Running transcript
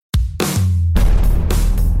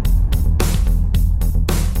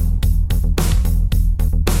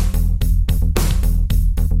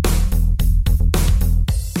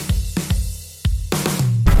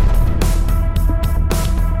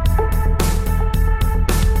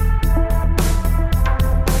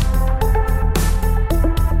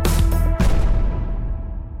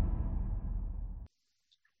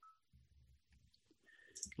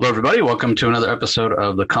everybody. Welcome to another episode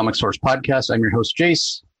of the Comic Source Podcast. I'm your host,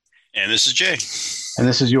 Jace. And this is Jay. And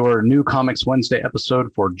this is your new Comics Wednesday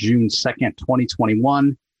episode for June 2nd,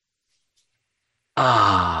 2021.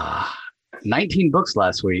 19 books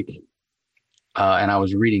last week. And I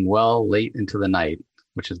was reading well late into the night,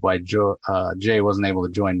 which is why Jay wasn't able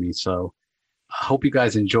to join me. So I hope you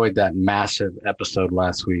guys enjoyed that massive episode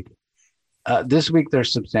last week. This week,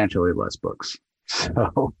 there's substantially less books.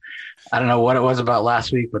 So I don't know what it was about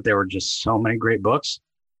last week, but there were just so many great books.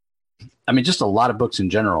 I mean, just a lot of books in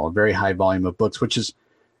general, a very high volume of books, which is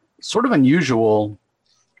sort of unusual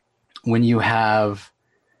when you have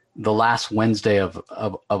the last Wednesday of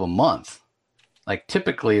a month. Like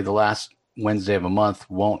typically the last Wednesday of a month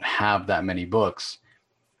won't have that many books.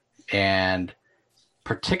 And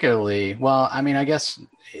particularly, well, I mean, I guess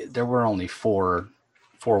there were only four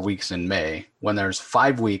weeks in May. When there's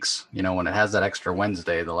 5 weeks, you know, when it has that extra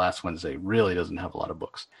Wednesday, the last Wednesday really doesn't have a lot of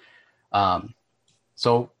books.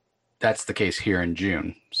 So that's the case here in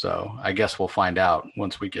June. So I guess we'll find out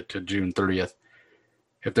once we get to June 30th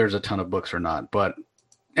if there's a ton of books or not. But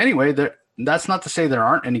anyway, that's not to say there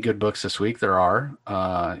aren't any good books this week. There are.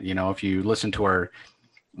 You know, if you listen to our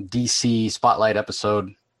DC Spotlight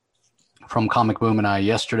episode from Comic Boom and I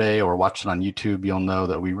yesterday, or watched it on YouTube, you'll know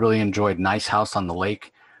that we really enjoyed Nice House on the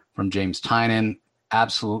Lake from James Tynion.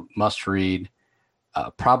 Absolute must read.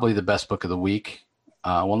 Probably the best book of the week.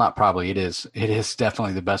 Well, not probably. It is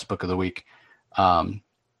definitely the best book of the week. So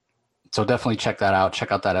definitely check that out.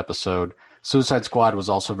 Check out that episode. Suicide Squad was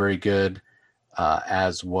also very good,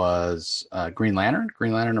 as was Green Lantern.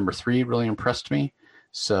 Green Lantern #3 really impressed me.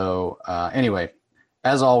 So anyway,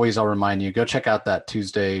 as always, I'll remind you, go check out that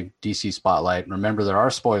Tuesday DC Spotlight. Remember, there are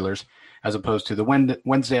spoilers, as opposed to the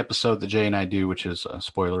Wednesday episode that Jay and I do, which is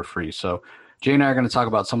spoiler-free. So Jay and I are going to talk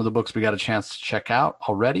about some of the books we got a chance to check out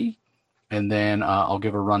already, and then I'll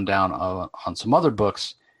give a rundown on some other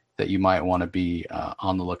books that you might want to be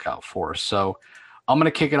on the lookout for. So I'm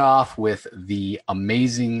going to kick it off with The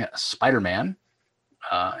Amazing Spider-Man,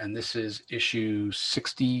 and this is issue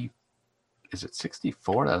 60. Is it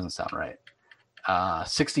 64? That doesn't sound right.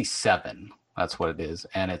 67, that's what it is,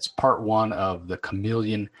 and it's part 1 of the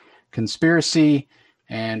Chameleon Conspiracy,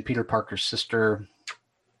 and Peter Parker's sister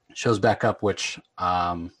shows back up, which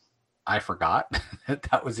I forgot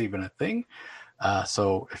that was even a thing.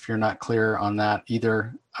 So if you're not clear on that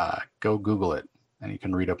either, go Google it and you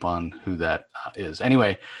can read up on who that is.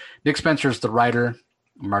 Anyway, Nick Spencer's the writer.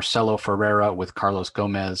 Marcelo Ferreira with Carlos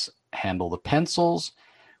Gomez handle the pencils.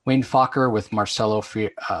 Wayne Fokker with Marcelo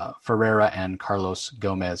Ferreira and Carlos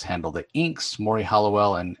Gomez handle the inks. Maury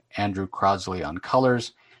Hollowell and Andrew Crosley on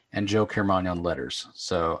colors, and Joe Kirmani on letters.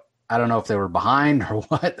 So I don't know if they were behind or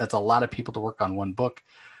what. That's a lot of people to work on one book.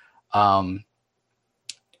 And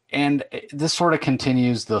this sort of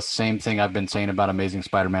continues the same thing I've been saying about Amazing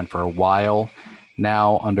Spider-Man for a while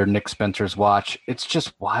now under Nick Spencer's watch. It's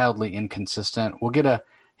just wildly inconsistent. We'll get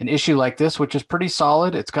an issue like this, which is pretty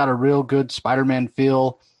solid. It's got a real good Spider-Man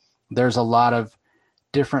feel. There's a lot of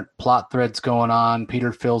different plot threads going on.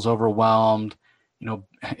 Peter feels overwhelmed. You know,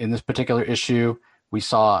 in this particular issue, we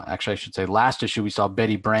saw, actually I should say last issue, we saw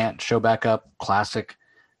Betty Brant show back up, classic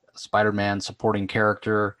Spider-Man supporting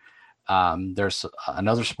character. There's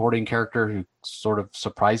another supporting character who sort of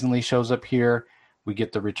surprisingly shows up here. We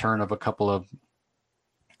get the return of a couple of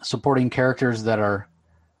supporting characters that are,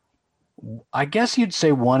 I guess you'd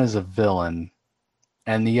say one is a villain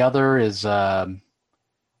and the other is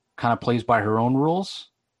kind of plays by her own rules.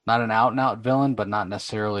 Not an out-and-out villain, but not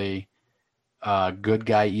necessarily a good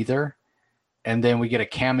guy either. And then we get a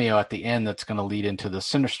cameo at the end that's going to lead into the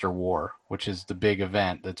Sinister War, which is the big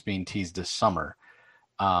event that's being teased this summer.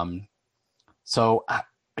 So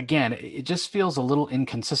again, it just feels a little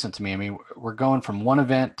inconsistent to me. I mean, we're going from one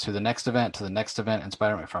event to the next event to the next event in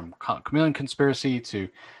Spider-Man, from Chameleon Conspiracy to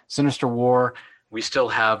Sinister War. We still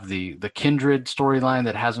have the Kindred storyline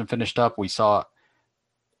that hasn't finished up. We saw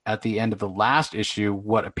at the end of the last issue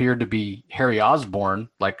what appeared to be Harry Osborn,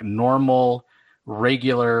 like normal,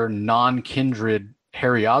 regular, non-Kindred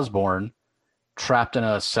Harry Osborn, trapped in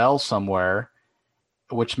a cell somewhere,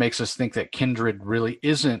 which makes us think that Kindred really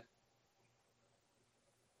isn't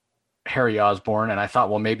Harry Osborn. And I thought,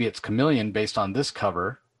 well, maybe it's Chameleon based on this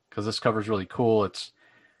cover, because this cover is really cool. It's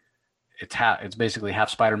basically half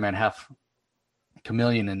Spider-Man, half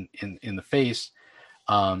Chameleon in the face.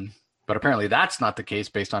 But apparently that's not the case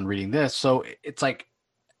based on reading this. So it's like,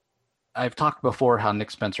 I've talked before how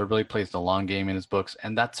Nick Spencer really plays the long game in his books,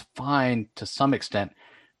 and that's fine to some extent,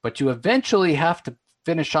 but you eventually have to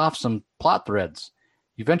finish off some plot threads.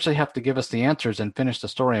 You eventually have to give us the answers and finish the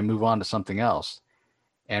story and move on to something else.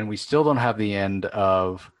 And we still don't have the end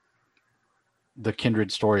of the Kindred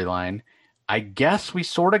storyline. I guess we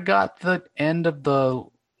sort of got the end of the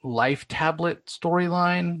Life Tablet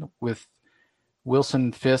storyline with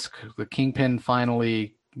Wilson Fisk, the Kingpin,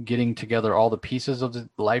 finally getting together all the pieces of the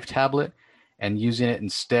Life Tablet and using it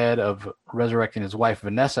instead of resurrecting his wife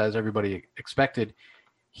Vanessa, as everybody expected.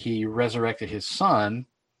 He resurrected his son,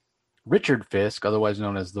 Richard Fisk, otherwise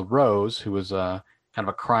known as the Rose, who was kind of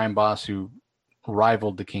a crime boss who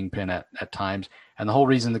rivaled the Kingpin at times. And the whole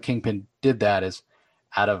reason the Kingpin did that is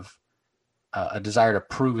out of a desire to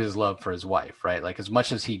prove his love for his wife, right? Like, as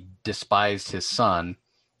much as he despised his son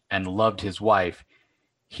and loved his wife,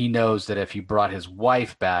 he knows that if he brought his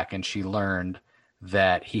wife back and she learned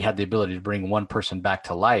that he had the ability to bring one person back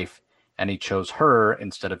to life and he chose her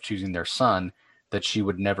instead of choosing their son, that she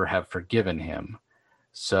would never have forgiven him.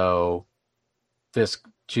 So Fisk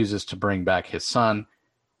chooses to bring back his son,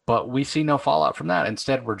 but we see no fallout from that.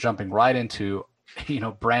 Instead, we're jumping right into,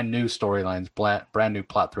 brand new storylines, brand new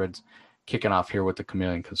plot threads kicking off here with the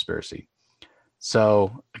Chameleon Conspiracy.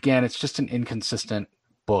 So again, it's just an inconsistent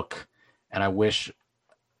book, and I wish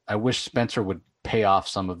Spencer would pay off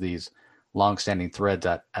some of these long-standing threads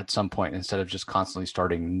at some point instead of just constantly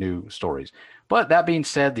starting new stories. But that being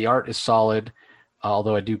said, the art is solid,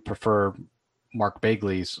 although I do prefer Mark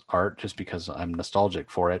Bagley's art just because I'm nostalgic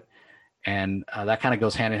for it. And that kind of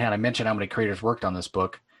goes hand in hand. I mentioned how many creators worked on this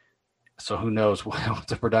book, so who knows what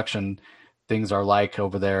the production things are like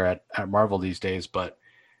over there at Marvel these days. But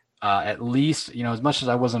at least, as much as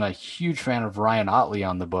I wasn't a huge fan of Ryan Ottley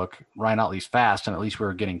on the book, Ryan Ottley's fast, and at least we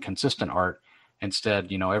were getting consistent art.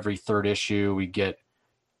 Instead, every third issue we get,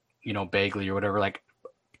 Bagley or whatever. Like,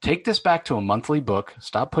 take this back to a monthly book.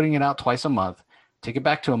 Stop putting it out twice a month. Take it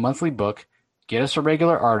back to a monthly book. Get us a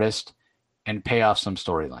regular artist and pay off some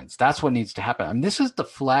storylines. That's what needs to happen. I mean, this is the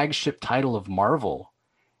flagship title of Marvel,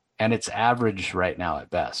 and it's average right now at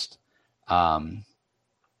best. Honestly,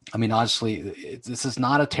 this is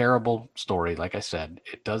not a terrible story. Like I said,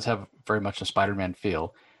 it does have very much a Spider-Man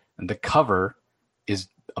feel, and the cover is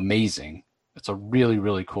amazing. It's a really,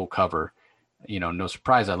 really cool cover. No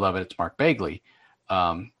surprise, I love it. It's Mark Bagley.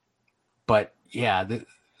 But yeah, the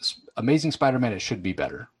Amazing Spider-Man, it should be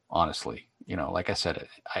better, honestly. Like I said,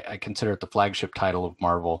 I consider it the flagship title of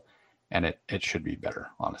Marvel, and it should be better,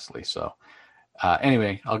 honestly. So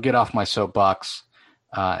anyway, I'll get off my soapbox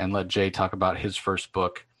and let Jay talk about his first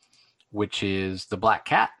book, which is The Black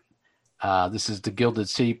Cat. This is The Gilded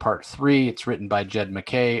City Part 3. It's written by Jed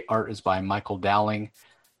MacKay. Art is by Michael Dowling.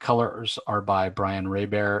 Colors are by Brian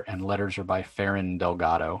Raybear, and letters are by Farron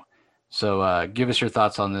Delgado. So give us your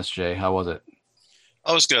thoughts on this, Jay. How was it?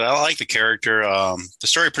 Oh, it's good. I like the character. The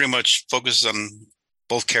story pretty much focuses on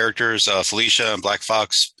both characters, Felicia and Black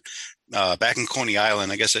Fox, back in Coney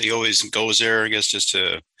Island. I guess he always goes there, I guess, just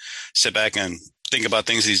to sit back and think about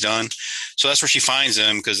things he's done. So that's where she finds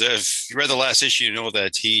him, because if you read the last issue, you know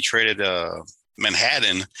that he traded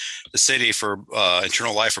Manhattan, the city, for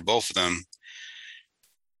eternal life for both of them.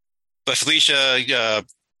 But Felicia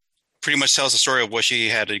pretty much tells the story of what she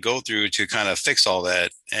had to go through to kind of fix all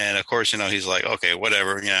that. And of course, he's like, okay,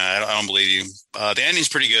 whatever. Yeah, I don't believe you. The ending's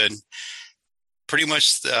pretty good. Pretty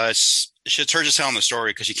much, it's her just telling the story,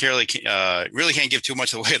 because she really can't give too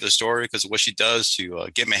much away of the story because of what she does to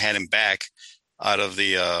get Manhattan back out of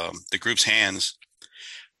the group's hands.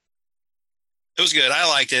 It was good. I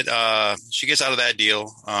liked it. She gets out of that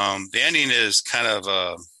deal. The ending is kind of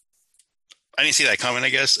I didn't see that coming, I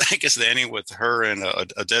guess. I guess the ending with her and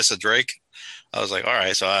Odessa Drake, I was like, all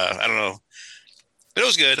right, so I don't know. But it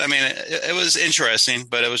was good. I mean, it was interesting,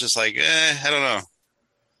 but it was just like, I don't know.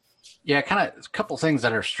 Yeah, kind of a couple things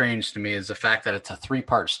that are strange to me is the fact that it's a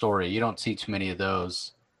 3-part story. You don't see too many of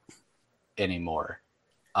those anymore.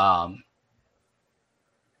 And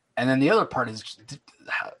then the other part is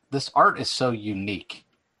this art is so unique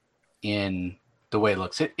in the way it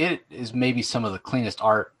looks. It is maybe some of the cleanest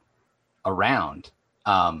art around.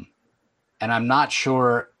 And I'm not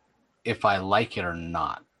sure if I like it or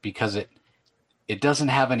not, because it doesn't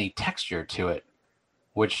have any texture to it,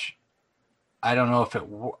 which I don't know if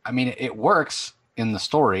it works in the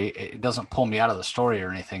story. It doesn't pull me out of the story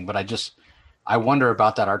or anything, but I wonder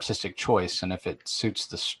about that artistic choice and if it's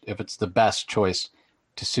the best choice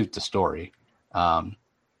to suit the story.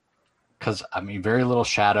 Because very little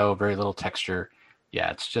shadow, very little texture.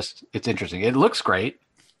 Yeah, it's interesting. It looks great,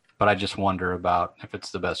 but I just wonder about if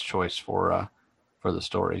it's the best choice for the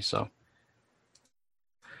story. So,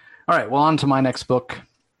 all right, well, on to my next book.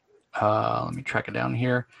 Let me track it down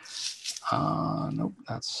here. Nope,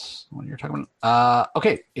 that's the one you're talking about.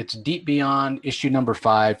 Okay, it's Dep Beyond, issue number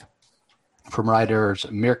 5, from writers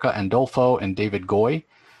Mirka Andolfo and David Goy.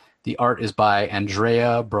 The art is by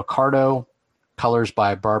Andrea Brocardo. colors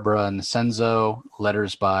by Barbara Innocenzo,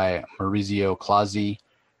 letters by Maurizio Clausi.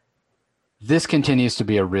 This continues to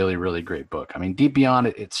be a really, really great book. I mean, Dep Beyond,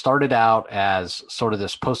 it started out as sort of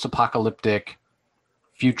this post-apocalyptic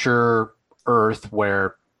future Earth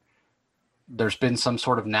where there's been some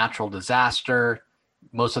sort of natural disaster.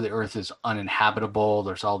 Most of the Earth is uninhabitable.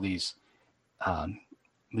 There's all these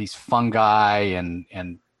fungi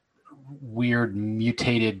and weird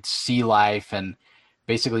mutated sea life, and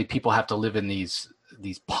basically people have to live in these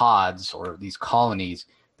pods or these colonies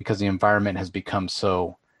because the environment has become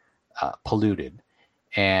so polluted.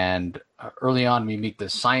 And early on, we meet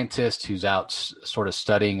this scientist who's out sort of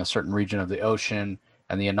studying a certain region of the ocean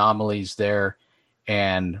and the anomalies there.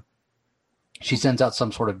 And she sends out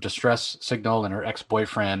some sort of distress signal, and her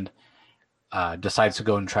ex-boyfriend decides to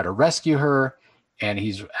go and try to rescue her. And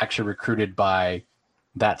he's actually recruited by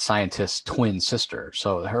that scientist's twin sister.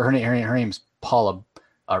 So her name's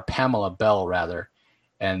Pamela Bell, rather.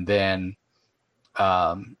 And then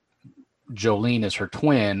Jolene is her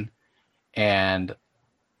twin. And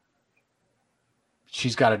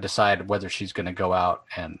she's got to decide whether she's going to go out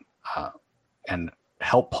and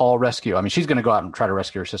help Paul rescue. I mean, she's going to go out and try to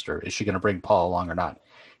rescue her sister. Is she going to bring Paul along or not?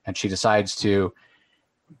 And she decides to,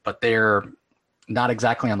 but they're not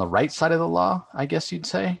exactly on the right side of the law, I guess you'd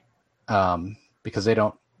say, because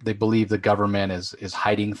they believe the government is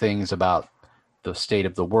hiding things about the state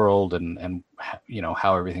of the world and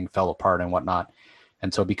how everything fell apart and whatnot.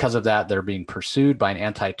 And so because of that, they're being pursued by an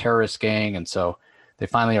anti-terrorist gang. And so they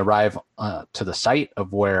finally arrive to the site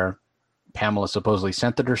of where Pamela supposedly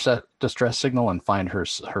sent the distress signal and find her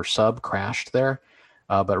sub crashed there.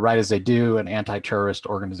 But right as they do, an anti-terrorist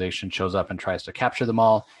organization shows up and tries to capture them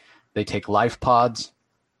all. They take life pods,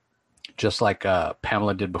 just like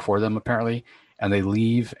Pamela did before them, apparently, and they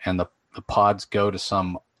leave, and the pods go to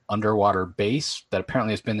some underwater base that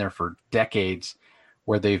apparently has been there for decades,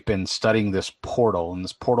 where they've been studying this portal, and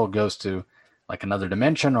this portal goes to like another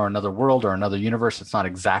dimension or another world or another universe. It's not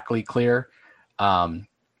exactly clear,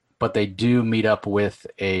 but they do meet up with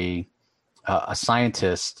a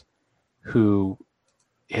scientist who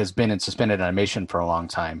has been in suspended animation for a long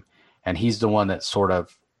time, and he's the one that sort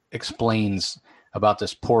of explains about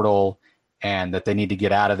this portal and that they need to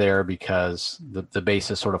get out of there because the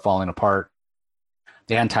base is sort of falling apart.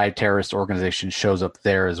 The anti-terrorist organization shows up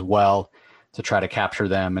there as well to try to capture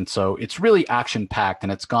them. And so it's really action-packed,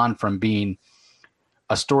 and it's gone from being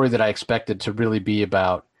a story that I expected to really be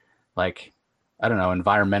about, like, I don't know,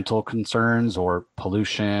 environmental concerns or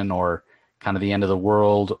pollution or kind of the end of the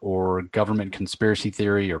world or government conspiracy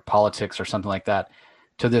theory or politics or something like that,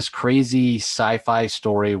 to this crazy sci-fi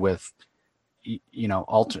story with,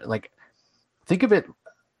 think of it,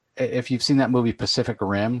 if you've seen that movie Pacific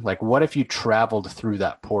Rim, like what if you traveled through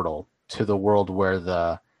that portal to the world where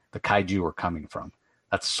the kaiju were coming from?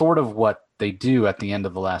 That's sort of what they do at the end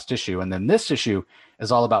of the last issue. And then this issue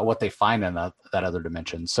is all about what they find in that other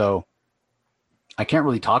dimension. So I can't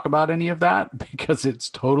really talk about any of that because it's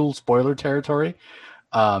total spoiler territory.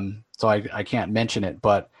 So I can't mention it.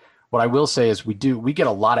 But what I will say is we get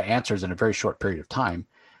a lot of answers in a very short period of time.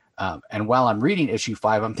 And while I'm reading issue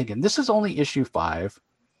 5, I'm thinking this is only issue 5.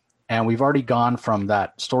 And we've already gone from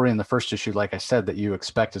that story in the first issue, like I said, that you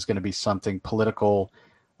expect is going to be something political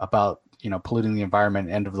about, polluting the environment,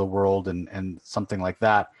 end of the world, and something like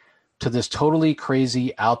that, to this totally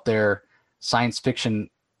crazy out there science fiction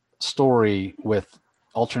story with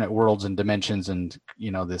alternate worlds and dimensions and,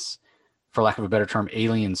 this, for lack of a better term,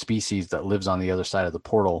 alien species that lives on the other side of the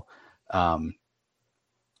portal. I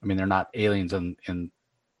mean, they're not aliens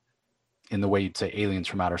in the way you'd say aliens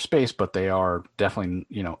from outer space, but they are definitely,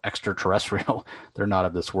 extraterrestrial. They're not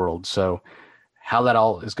of this world. So how that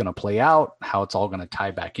all is going to play out, how it's all going to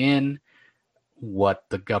tie back in, what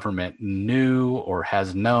the government knew or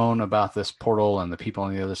has known about this portal and the people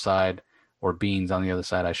on the other side, or beings on the other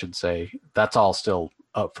side, I should say, that's all still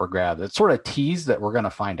up for grabs. It's sort of teased that we're going to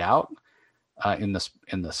find out in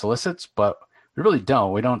the solicits, but we really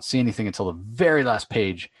don't. We don't see anything until the very last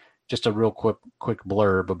page. Just a real quick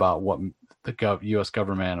blurb about what the U.S.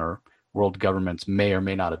 government or world governments may or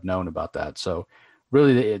may not have known about that. So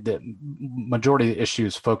really the majority of the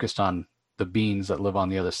issues focused on the beings that live on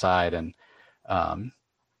the other side and, can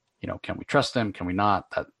we trust them? Can we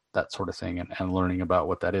not? That sort of thing, and learning about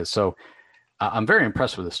what that is. So I'm very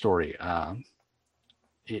impressed with the story. I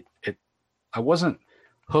wasn't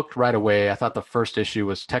hooked right away. I thought the first issue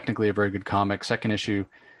was technically a very good comic. Second issue,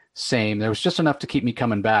 same. There was just enough to keep me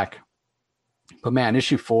coming back. But man,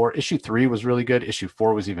 issue 3 was really good. Issue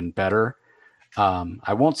 4 was even better.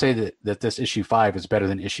 I won't say that this issue 5 is better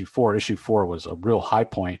than issue 4. Issue 4 was a real high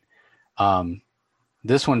point.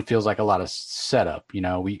 This one feels like a lot of setup. You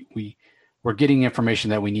know, we're getting information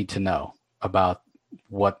that we need to know about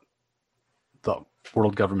what the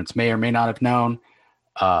world governments may or may not have known,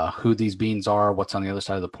 who these beings are, what's on the other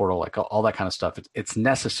side of the portal, like all that kind of stuff. It's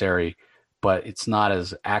necessary, but it's not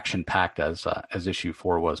as action packed as issue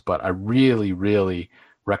 4 was. But I really, really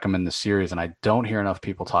recommend the series, and I don't hear enough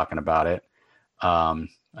people talking about it.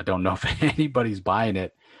 I don't know if anybody's buying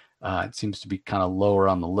it. It seems to be kind of lower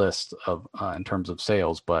on the list of in terms of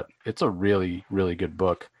sales, but it's a really, really good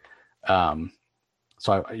book. Um,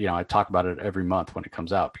 so I talk about it every month when it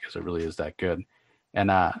comes out because it really is that good.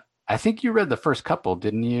 And I think you read the first couple,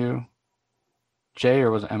 didn't you, Jay,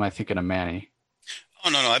 or am I thinking of Manny? Oh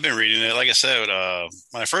no, no, I've been reading it. Like I said,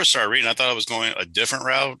 when I first started reading, I thought I was going a different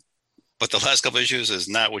route, but the last couple issues is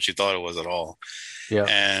not what you thought it was at all. Yeah.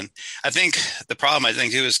 And I think the problem I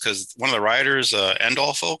think too is because one of the writers,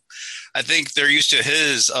 Endolfo, I think they're used to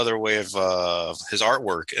his other way of his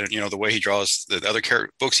artwork and the way he draws the other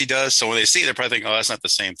books he does. So when they see it, they're probably thinking, "Oh, that's not the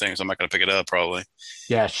same thing," so I'm not going to pick it up probably.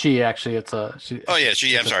 Yeah, she actually it's a she Oh yeah,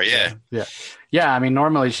 she. I'm it's a sorry. Yeah, yeah. I mean,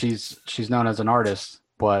 normally she's known as an artist,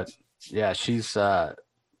 but yeah, she's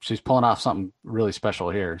pulling off something really special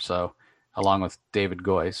here. So along with David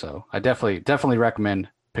Goy, so I definitely recommend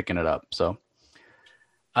picking it up. So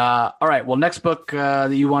all right, well, next book that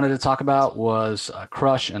you wanted to talk about was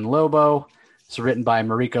Crush and Lobo. It's written by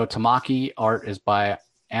Mariko Tamaki. Art is by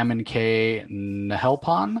Amin K.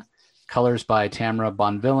 Nahelpon. Colors by Tamra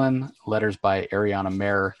Bonvillain. Letters by Ariana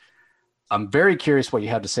Mayer. I'm very curious what you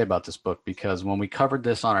have to say about this book because when we covered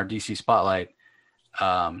this on our DC Spotlight,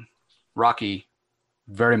 Rocky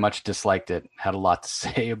very much disliked it, had a lot to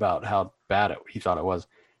say about how bad he thought it was.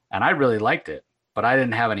 And I really liked it, but I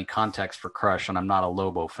didn't have any context for Crush, and I'm not a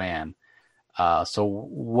Lobo fan. So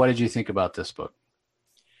what did you think about this book?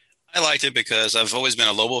 I liked it because I've always been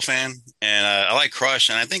a Lobo fan, and I like Crush.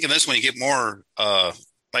 And I think in this one you get more,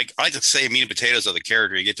 like I like to say, meat and potatoes of the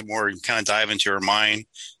character. You get to more kind of dive into her mind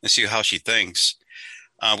and see how she thinks.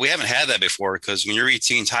 We haven't had that before because when you read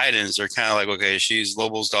Teen Titans, they're kind of like, okay, she's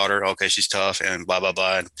Lobo's daughter. Okay, she's tough and blah, blah,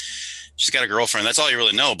 blah. And she's got a girlfriend. That's all you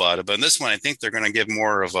really know about it. But in this one, I think they're going to give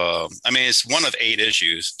more of a, I mean, it's one of 8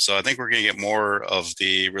 issues. So I think we're going to get more of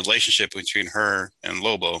the relationship between her and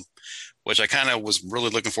Lobo, which I kind of was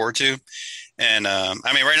really looking forward to. And I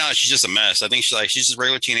mean, right now she's just a mess. I think she's just a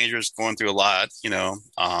regular teenager going through a lot.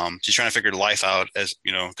 She's trying to figure life out as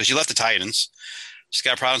because she left the Titans. She's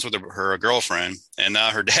got problems with her girlfriend, and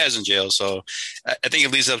now her dad's in jail. So I think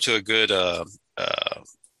it leads up to a good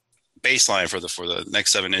baseline for the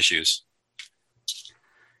next 7 issues.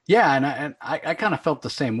 Yeah, and I kind of felt the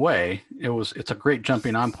same way. It's a great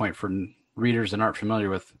jumping on point for readers that aren't familiar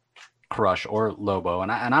with Crush or Lobo,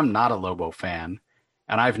 and I'm not a Lobo fan,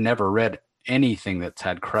 and I've never read anything that's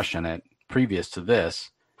had Crush in it previous to this.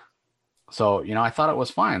 So I thought it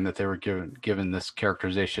was fine that they were given this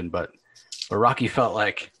characterization, but Rocky felt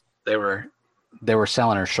like they were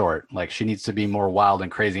selling her short. Like she needs to be more wild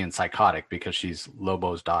and crazy and psychotic because she's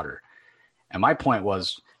Lobo's daughter. And my point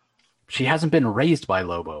was she hasn't been raised by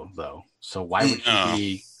Lobo though. So why would she No.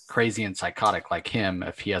 be crazy and psychotic like him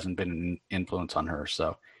if he hasn't been an influence on her?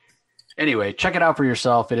 So anyway, check it out for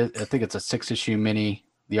yourself. I think it's a 6-issue mini.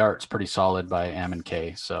 The art's pretty solid by Amin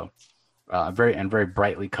K. So very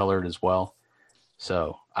brightly colored as well.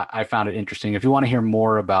 So I found it interesting. If you want to hear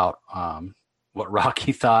more about what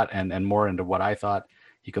Rocky thought and more into what I thought,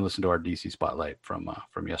 you can listen to our DC Spotlight from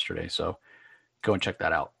yesterday. So go and check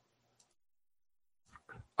that out.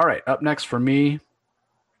 All right, up next for me,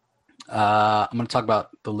 I'm going to talk about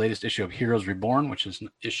the latest issue of Heroes Reborn, which is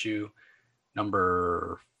issue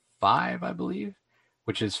number 5, I believe,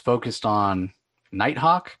 which is focused on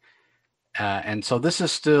Nighthawk. And so this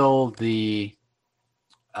is still the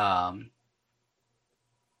Kyle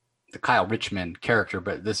Richmond character,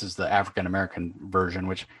 but this is the African American version,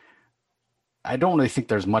 which I don't really think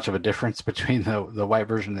there's much of a difference between the white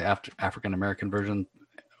version and the African American version.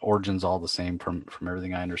 Origins all the same from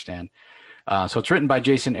everything I understand. So it's written by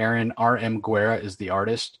Jason Aaron. R.M. Guerra is the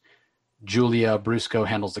artist. Julia Brusco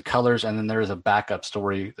handles the colors, and then there is a backup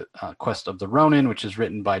story, Quest of the Ronin, which is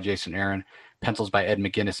written by Jason Aaron, pencils by Ed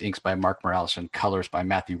McGuinness, inks by Mark Morales, and colors by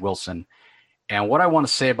Matthew Wilson. And what I want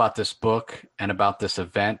to say about this book and about this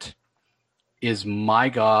event is, my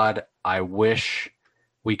God, I wish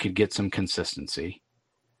we could get some consistency.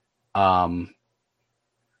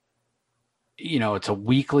 It's a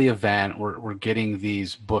weekly event. We're getting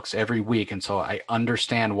these books every week, and so I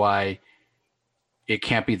understand why it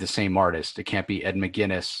can't be the same artist. It can't be Ed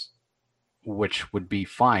McGuinness, which would be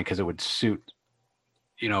fine because it would suit,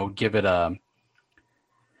 give it a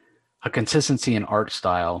consistency in art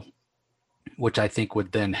style. which I think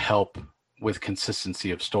would then help with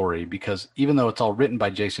consistency of story, because even though it's all written by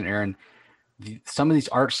Jason Aaron, some of these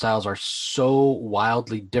art styles are so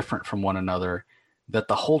wildly different from one another that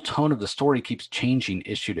the whole tone of the story keeps changing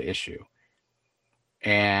issue to issue.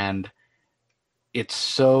 And it's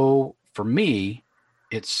so, for me,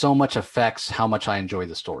 it so much affects how much I enjoy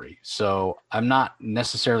the story. So I'm not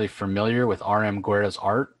necessarily familiar with R.M. Guerra's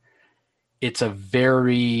art. It's a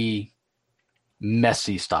very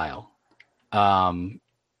messy style. Um,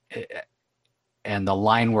 and the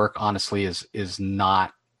line work, honestly, is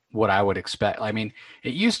not what I would expect. I mean,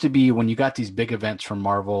 it used to be when you got these big events from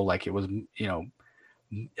Marvel, like it was,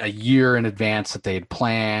 a year in advance that they had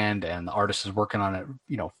planned, and the artist is working on it,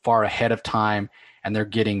 far ahead of time, and they're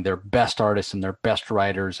getting their best artists and their best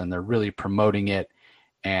writers, and they're really promoting it,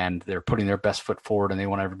 and they're putting their best foot forward, and they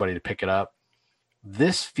want everybody to pick it up.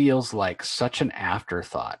 This feels like such an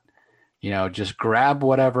afterthought. Just grab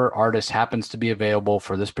whatever artist happens to be available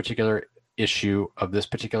for this particular issue of this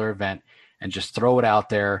particular event and just throw it out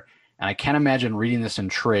there. And I can't imagine reading this in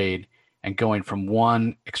trade and going from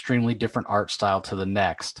one extremely different art style to the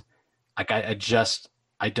next. Like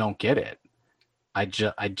I don't get it. I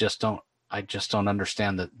just don't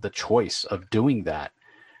understand the choice of doing that.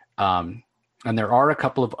 And there are a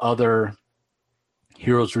couple of other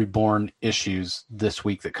Heroes Reborn issues this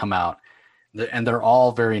week that come out, and they're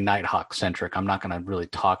all very Nighthawk centric. I'm not going to really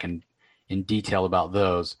talk in detail about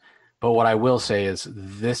those. But what I will say is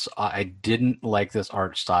this, I didn't like this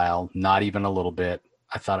art style, not even a little bit.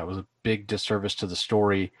 I thought it was a big disservice to the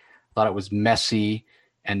story. I thought it was messy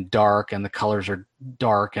and dark, and the colors are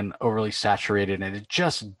dark and overly saturated, and it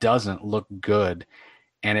just doesn't look good.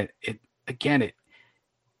 And it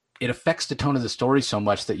affects the tone of the story so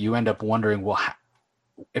much that you end up wondering, well,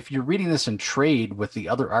 if you're reading this in trade with the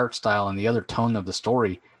other art style and the other tone of the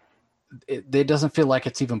story, it doesn't feel like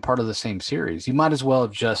it's even part of the same series. You might as well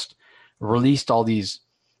have just released all these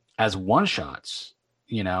as one shots,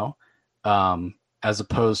 as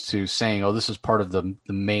opposed to saying, oh, this is part of the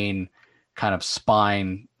main kind of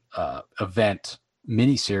spine event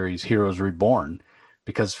miniseries, Heroes Reborn,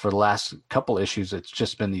 because for the last couple issues, it's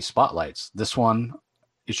just been these spotlights. This one,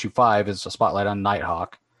 issue 5, is a spotlight on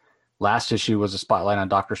Nighthawk. Last issue was a spotlight on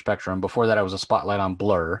Dr. Spectrum. Before that, it was a spotlight on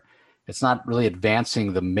Blur. It's not really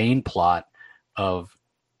advancing the main plot of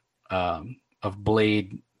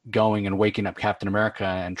Blade going and waking up Captain America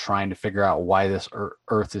and trying to figure out why this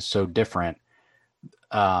Earth is so different.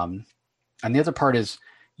 And the other part is,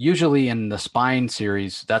 usually in the Spine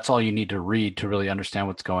series, that's all you need to read to really understand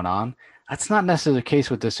what's going on. That's not necessarily the case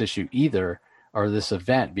with this issue either, or this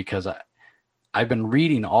event, because I've been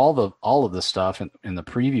reading all of the stuff in the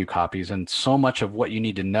preview copies, and so much of what you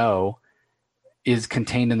need to know is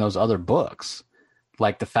contained in those other books.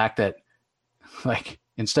 Like the fact that, like,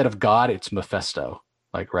 instead of God, it's Mephisto.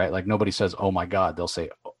 Like, right? Like, nobody says, oh my God. They'll say,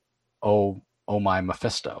 oh my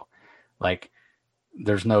Mephisto. Like,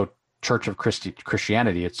 there's no Church of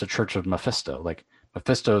Christianity. It's the Church of Mephisto. Like,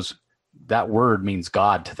 that word means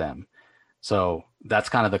God to them. So that's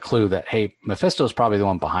kind of the clue that, hey, Mephisto's probably the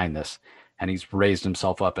one behind this. And he's raised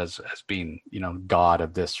himself up as being, God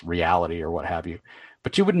of this reality or what have you.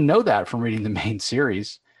 But you wouldn't know that from reading the main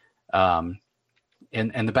series. And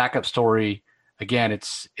the backup story, again,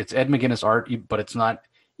 it's Ed McGuinness art, but it's not,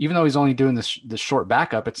 even though he's only doing this short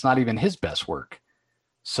backup, it's not even his best work.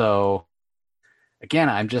 So again,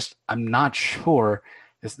 I'm not sure.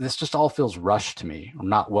 This just all feels rushed to me, or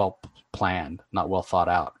not well planned, not well thought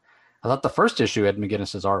out. I thought the first issue, Ed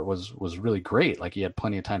McGuinness's art was really great. Like, he had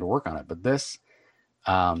plenty of time to work on it. But this,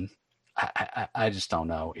 I just don't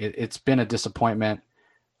know. It's been a disappointment.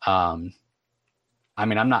 I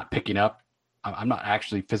mean, I'm not picking up. I'm not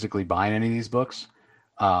actually physically buying any of these books.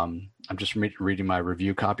 I'm just reading my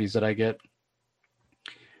review copies that I get.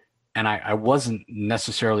 And that wasn't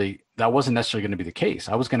necessarily going to be the case.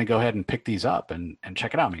 I was going to go ahead and pick these up and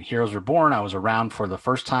check it out. I mean, Heroes Reborn, I was around for the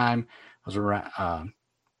first time. I was around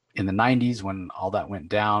in the 90s when all that went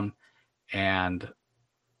down. And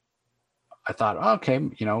I thought, oh, okay,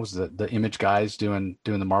 it was the Image guys doing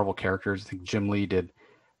the Marvel characters. I think Jim Lee did,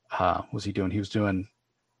 what was he doing? He was doing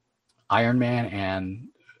Iron Man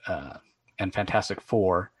and Fantastic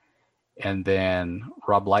Four. And then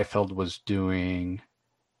Rob Liefeld was doing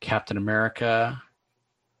Captain America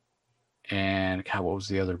and, God, what was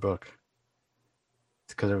the other book?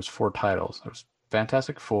 Because there was 4 titles. There was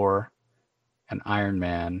Fantastic Four and Iron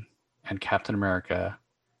Man and Captain America.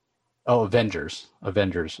 Oh, Avengers.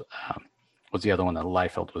 Was the other one that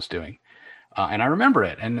Liefeld was doing. And I remember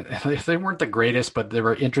it. And they weren't the greatest, but they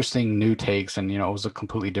were interesting new takes. And, it was a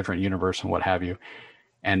completely different universe and what have you.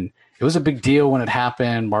 And it was a big deal when it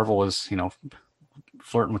happened. Marvel was,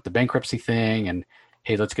 flirting with the bankruptcy thing, and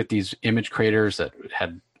hey, let's get these image creators that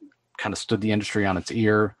had kind of stood the industry on its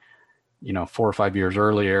ear, 4 or 5 years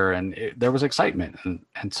earlier, and there was excitement,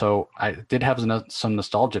 and so I did have some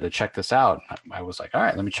nostalgia to check this out. I was like, all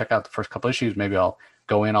right, let me check out the first couple issues. Maybe I'll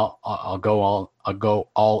go in. I'll go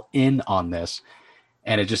all in on this,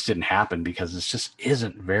 and it just didn't happen because it just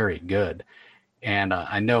isn't very good. And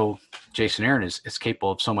I know Jason Aaron is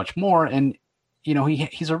capable of so much more, and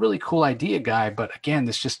he's a really cool idea guy, but again,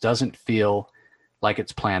 this just doesn't feel like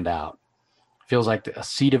it's planned out. It feels like a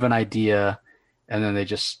seed of an idea, and then they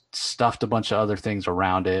just stuffed a bunch of other things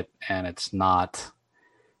around it, and it's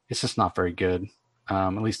just not very good. At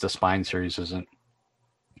least the Spine series isn't.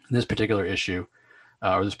 In this particular issue,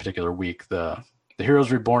 or this particular week, the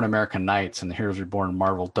Heroes Reborn American Knights and the Heroes Reborn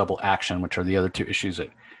Marvel Double Action, which are the other two issues that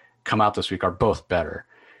come out this week, are both better.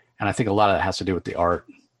 And I think a lot of that has to do with the art.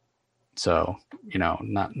 So,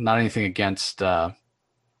 not anything against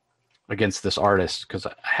this artist, because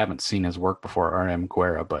I haven't seen his work before, R.M.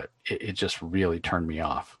 Guerra, but it just really turned me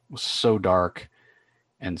off. It was so dark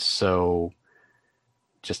and so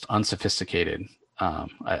just unsophisticated.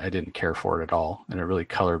 I didn't care for it at all, and it really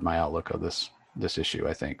colored my outlook of this issue,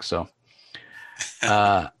 I think. So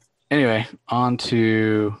anyway, on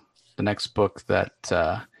to the next book that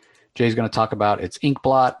Jay's going to talk about. It's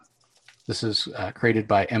Inkblot. This is created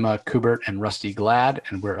by Emma Kubert and Rusty Glad,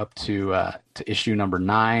 and we're up to issue number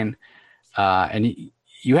 9. And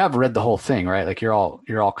you have read the whole thing, right? Like you're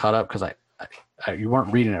all caught up, because you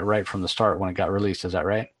weren't reading it right from the start when it got released. Is that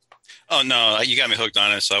right? Oh no, you got me hooked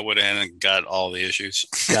on it, so I would have got all the issues.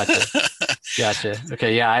 Gotcha.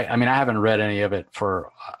 Okay, yeah. I mean, I haven't read any of it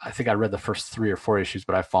I think I read the first 3 or 4 issues,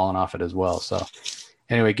 but I've fallen off it as well. So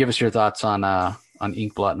anyway, give us your thoughts on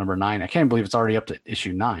Inkblot number 9. I can't believe it's already up to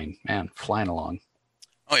issue 9. Man, flying along.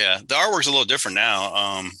 Oh yeah, the artwork's a little different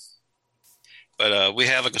now. But we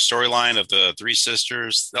have like a storyline of the 3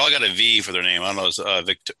 sisters. They all got a V for their name. I don't know.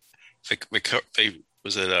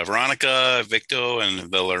 Was it Veronica, Victo,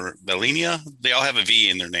 and Velenia? They all have a V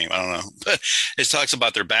in their name. I don't know. But it talks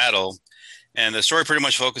about their battle. And the story pretty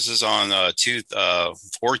much focuses on 2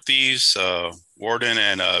 orc thieves, Warden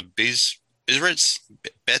and Bezritz.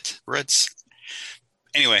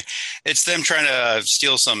 Anyway, it's them trying to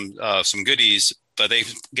steal some goodies, but they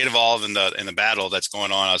get involved in the battle that's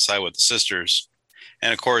going on outside with the sisters.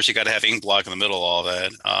 And of course, you got to have Inkblot in the middle of all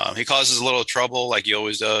that. He causes a little trouble, like he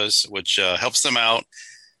always does, which helps them out.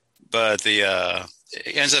 But he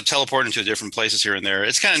ends up teleporting to different places here and there.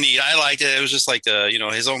 It's kind of neat. I liked it. It was just like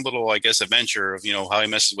his own little, I guess, adventure of how he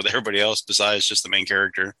messes with everybody else besides just the main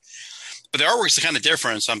character. But the artwork's kind of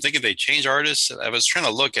different, so I'm thinking they changed artists. I was trying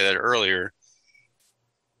to look at it earlier,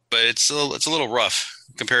 but it's a little rough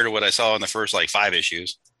compared to what I saw in the first 5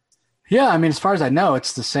 issues. Yeah, I mean, as far as I know,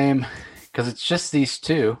 it's the same. Because it's just these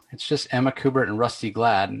 2. It's just Emma Kubert and Rusty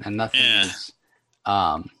Glad, and nothing is.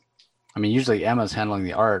 I mean, usually Emma's handling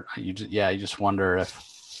the art. You just wonder if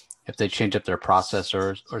they change up their process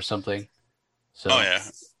or something. So. Oh yeah,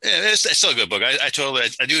 it's still a good book. I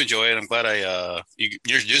do enjoy it. I'm glad you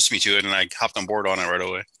introduced me to it, and I hopped on board on it right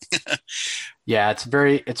away. Yeah, it's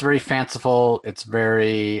very fanciful. It's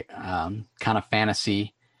very kind of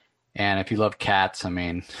fantasy, and if you love cats, I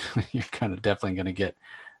mean, you're definitely going to get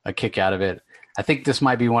a kick out of it. I think this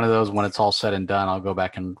might be one of those, when it's all said and done, I'll go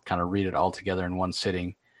back and kind of read it all together in one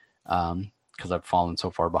sitting, because I've fallen so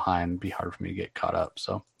far behind. It'd be hard for me to get caught up.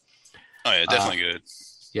 So, oh yeah, definitely good.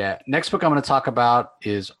 Yeah, next book I'm going to talk about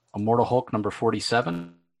is Immortal Hulk number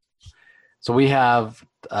 47. So we have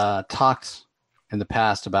talked in the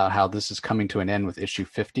past about how this is coming to an end with issue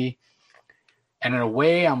 50, and in a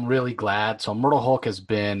way, I'm really glad. So Immortal Hulk has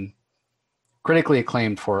been critically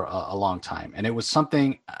acclaimed for a long time. And it was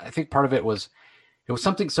something, I think part of it was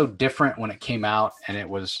something so different when it came out, and it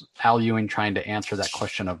was Al Ewing trying to answer that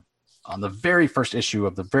question on the very first issue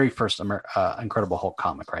of the very first Incredible Hulk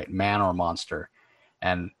comic, right? Man or monster.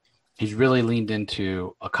 And he's really leaned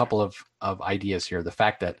into a couple of ideas here. The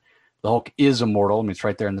fact that the Hulk is immortal. I mean, it's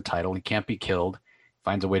right there in the title. He can't be killed.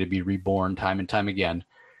 Finds a way to be reborn time and time again.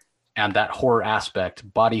 And that horror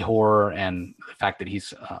aspect, body horror, and the fact that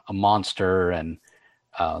he's a monster, and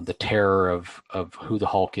the terror of who the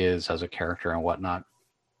Hulk is as a character and whatnot.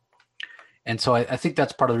 And so I think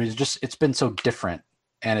that's part of the reason. Just it's been so different,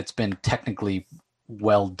 and it's been technically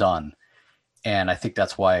well done. And I think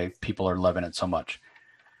that's why people are loving it so much.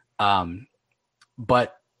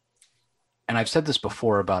 But, and I've said this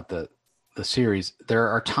before about the series, there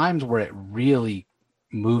are times where it really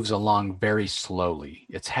moves along very slowly.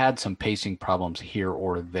 It's had some pacing problems here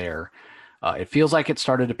or there. It feels like it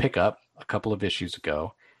started to pick up a couple of issues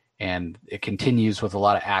ago, and it continues with a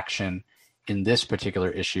lot of action in this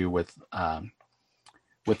particular issue with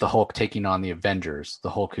the Hulk taking on the Avengers.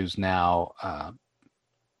 The Hulk who's now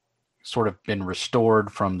sort of been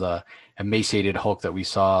restored from the emaciated Hulk that we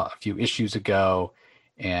saw a few issues ago,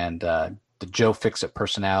 and the Joe Fixit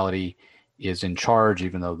personality is in charge,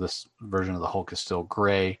 even though this version of the Hulk is still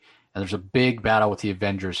gray. And there's a big battle with the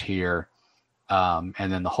Avengers here, and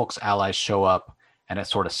then the Hulk's allies show up, and it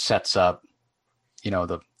sort of sets up,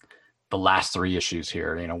 the last three issues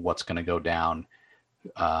here. What's going to go down.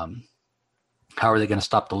 How are they going to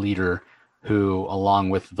stop the leader, who, along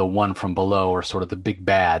with the one from below, are sort of the big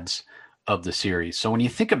bads of the series. So when you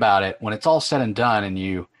think about it, when it's all said and done, and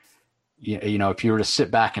if you were to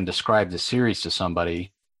sit back and describe the series to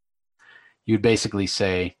somebody, you'd basically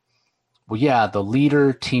say, well, yeah, the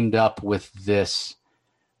leader teamed up with this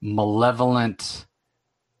malevolent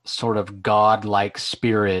sort of godlike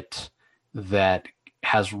spirit that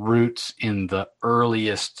has roots in the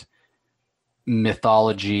earliest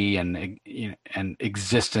mythology and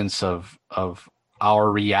existence of our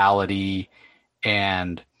reality,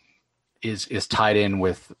 and is tied in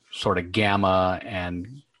with sort of Gamma,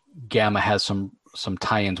 and Gamma has some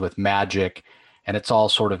tie-ins with magic, and it's all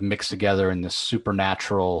sort of mixed together in this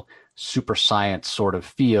supernatural, super science sort of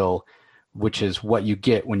feel, which is what you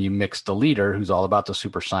get when you mix the leader, who's all about the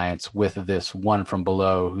super science, with this one from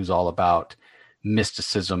below, who's all about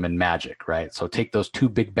mysticism and magic, right? So take those two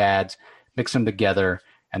big bads, mix them together,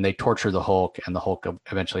 and they torture the Hulk, and the Hulk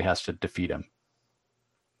eventually has to defeat him.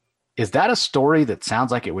 Is that a story that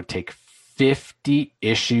sounds like it would take 50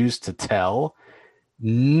 issues to tell?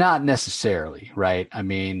 Not necessarily, right? I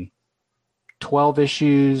mean, 12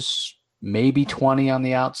 issues, maybe 20 on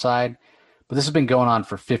the outside, but this has been going on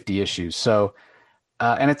for 50 issues. So,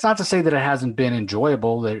 and it's not to say that it hasn't been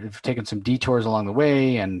enjoyable. They've taken some detours along the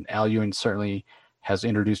way, and Al Ewing certainly has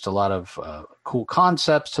introduced a lot of cool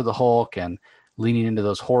concepts to the Hulk, and leaning into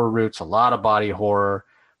those horror roots, a lot of body horror,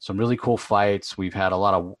 some really cool fights. We've had a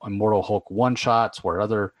lot of Immortal Hulk one-shots where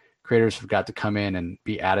other creators have got to come in and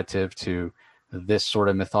be additive to this sort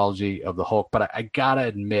of mythology of the Hulk. But I gotta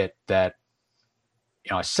admit that,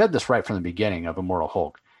 I said this right from the beginning of Immortal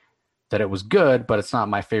Hulk, that it was good, but it's not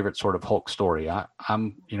my favorite sort of Hulk story. I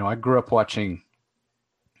grew up watching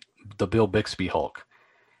the Bill Bixby Hulk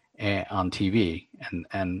on TV,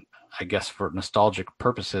 and I guess for nostalgic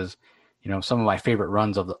purposes, some of my favorite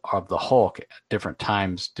runs of the Hulk at different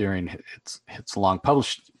times during its long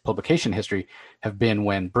publication history have been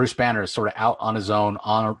when Bruce Banner is sort of out on his own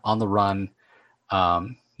on the run.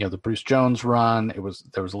 The Bruce Jones run, there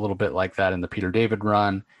was a little bit like that in the Peter David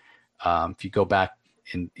run. If you go back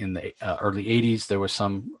in the early 80s, there was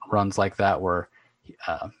some runs like that where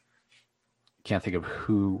can't think of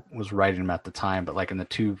who was writing them at the time, but like in the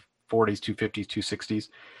 240s, 250s, 260s,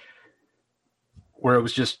 where it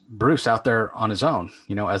was just Bruce out there on his own,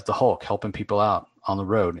 as the Hulk, helping people out on the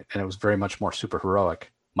road. And it was very much more super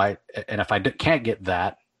heroic. And if I can't get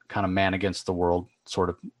that kind of man against the world sort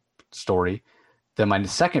of story, then my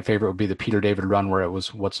second favorite would be the Peter David run, where it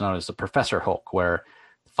was what's known as the Professor Hulk, where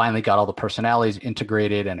finally got all the personalities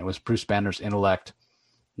integrated, and it was Bruce Banner's intellect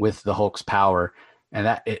with the Hulk's power. And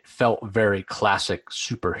that it felt very classic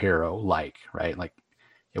superhero like, right? Like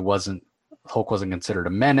Hulk wasn't considered a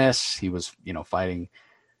menace. He was, fighting.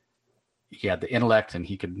 He had the intellect, and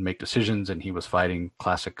he could make decisions, and he was fighting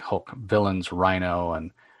classic Hulk villains, Rhino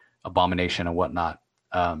and Abomination and whatnot.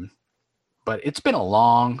 But it's been a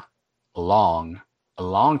long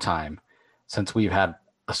time since we've had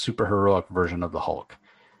a super heroic version of the Hulk.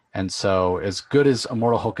 And so as good as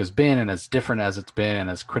Immortal Hulk has been, and as different as it's been, and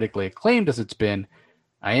as critically acclaimed as it's been,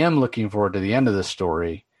 I am looking forward to the end of the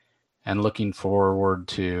story, and looking forward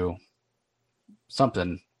to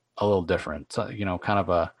something a little different. So, kind of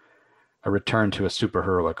a return to a super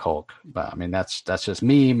heroic Hulk. But I mean, that's just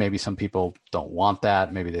me. Maybe some people don't want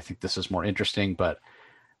that. Maybe they think this is more interesting, but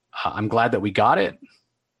I'm glad that we got it.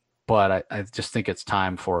 But I just think it's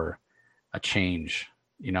time for a change.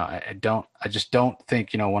 I just don't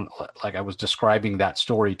think, when, like I was describing that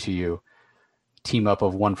story to you, team up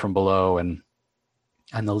of one from below and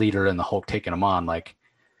the leader and the Hulk taking him on, like,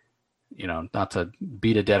 not to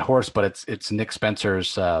beat a dead horse, but it's Nick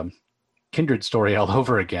Spencer's Kindred story all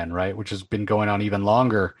over again, right? Which has been going on even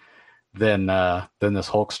longer than this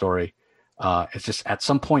Hulk story. It's just at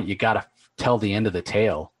some point you got to tell the end of the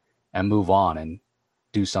tale and move on and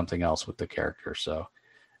do something else with the character. So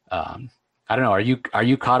I don't know. Are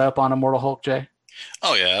you caught up on Immortal Hulk, Jay?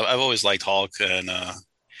 Oh yeah, I've always liked Hulk, and yeah,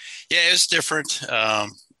 it's different.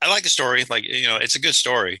 I like the story. Like, it's a good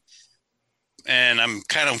story. and I'm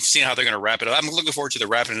kind of seeing how they're going to wrap it up. I'm looking forward to the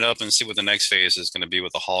wrapping it up and see what the next phase is going to be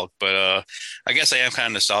with the Hulk. But I guess I am kind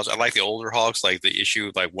of nostalgic. I like the older Hulks, like the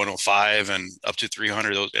issue like 105 and up to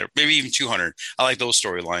 300, those maybe even 200. I like those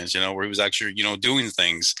storylines, where he was actually doing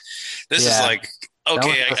things. This is Yeah, like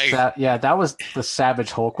okay, that was the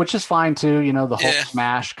Savage Hulk, which is fine too. The Hulk yeah.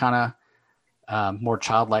 smash kind of more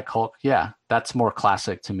childlike Hulk. Yeah, that's more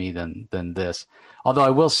classic to me than this. Although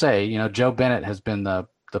I will say, Joe Bennett has been the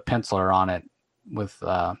penciler on it with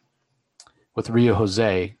Rio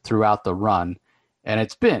Jose throughout the run, and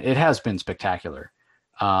it has been spectacular.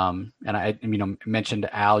 And I mentioned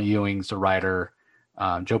Al Ewing's the writer.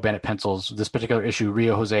 Joe Bennett pencils this particular issue.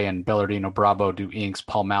 Rio Jose and Bellardino Bravo do inks.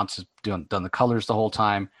 Paul Mounts has done the colors the whole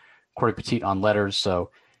time. Corey Petit on letters.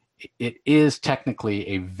 So it is technically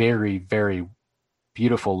a very, very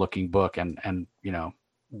beautiful looking book and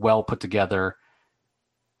well put together,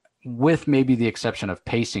 with maybe the exception of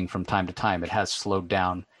pacing from time to time. It has slowed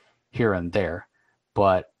down here and there,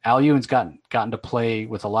 but Al Ewing's gotten to play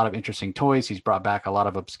with a lot of interesting toys. He's brought back a lot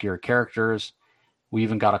of obscure characters. We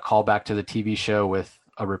even got a callback to the TV show with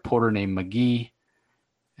a reporter named McGee.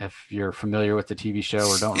 If you're familiar with the TV show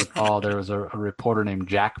or don't recall, there was a reporter named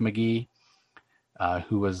Jack McGee,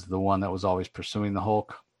 who was the one that was always pursuing the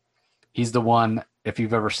Hulk. He's the one, if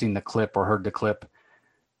you've ever seen the clip or heard the clip,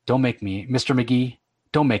 Mr. McGee,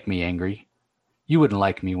 don't make me angry. You wouldn't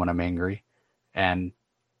like me when I'm angry. And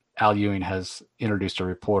Al Ewing has introduced a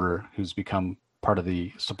reporter who's become part of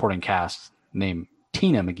the supporting cast named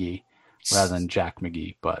Tina McGee rather than Jack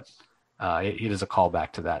McGee. But it is a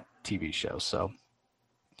callback to that TV show. So,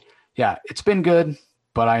 yeah, it's been good,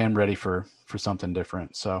 but I am ready for something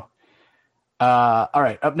different. So, all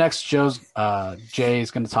right, up next, Jay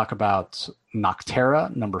is going to talk about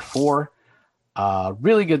Nocterra, number 4.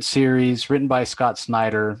 Really good series, written by Scott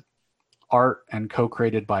Snyder, art and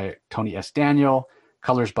co-created by Tony S. Daniel,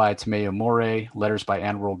 colors by Tomeo More, letters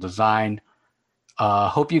by World Design.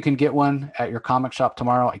 Hope you can get one at your comic shop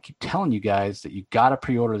tomorrow. I keep telling you guys that you got to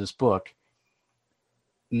pre-order this book.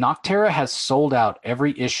 Nocterra has sold out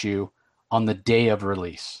every issue on the day of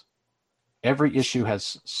release. Every issue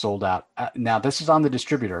has sold out. Now, this is on the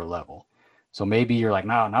distributor level. So maybe you're like,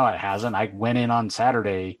 no, it hasn't. I went in on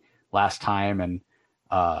Saturday last time and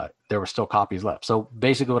there were still copies left. So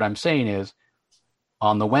basically what I'm saying is,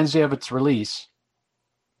 on the Wednesday of its release,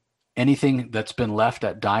 anything that's been left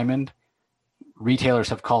at Diamond, retailers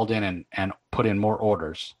have called in and put in more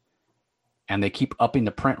orders. And they keep upping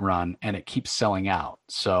the print run, and it keeps selling out.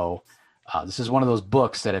 So this is one of those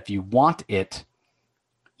books that if you want it,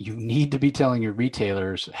 you need to be telling your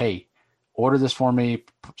retailers, hey, order this for me,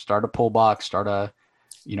 start a pull box, start a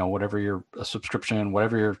whatever a subscription,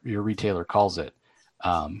 whatever your retailer calls it.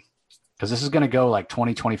 Because this is going to go like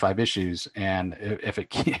 20, 25 issues. And if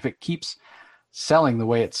it keeps selling the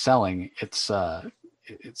way it's selling, it's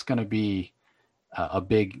going to be a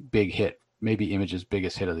big hit, maybe Image's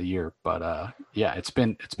biggest hit of the year. But yeah, it's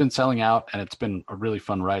been selling out, and it's been a really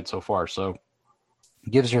fun ride so far. So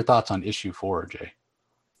give us your thoughts on issue 4, Jay.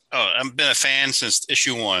 Oh, I've been a fan since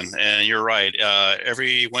issue 1, and you're right.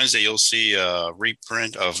 Every Wednesday you'll see a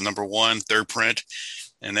reprint of number 1, third print,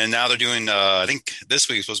 and then now they're doing. I think this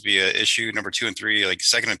week is supposed to be issue number 2 and 3, like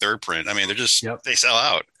second and third print. I mean, they're just They sell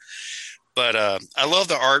out. But I love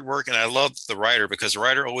the artwork, and I love the writer, because the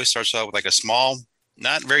writer always starts out with like a small,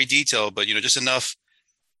 not very detailed, but just enough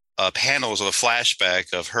panels of a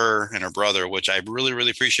flashback of her and her brother, which I really,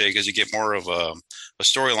 really appreciate, because you get more of a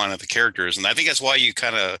storyline of the characters. And I think that's why you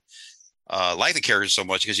kind of like the characters so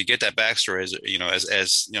much, because you get that backstory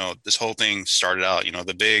as this whole thing started out,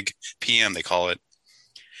 the big PM, they call it.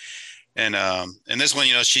 And this one,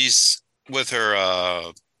 she's with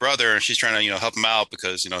her brother, and she's trying to help him out,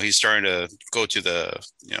 because he's starting to go to the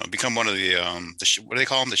become one of the what do they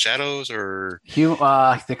call them, the shadows, or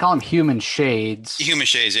they call them human shades. Human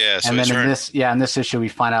shades, yeah. So and then in this issue we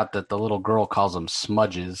find out that the little girl calls them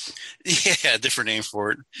smudges. Yeah, different name for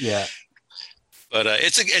it. Yeah, but I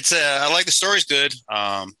like the story's good.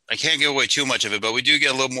 I can't give away too much of it, but we do get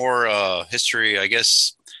a little more history, I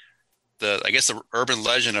guess. The urban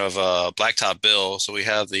legend of Blacktop Bill. So we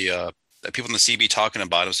have the people in the CB talking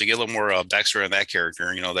about him. So you get a little more backstory on that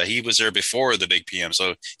character, that he was there before the big PM.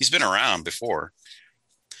 So he's been around before.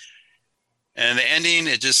 And the ending,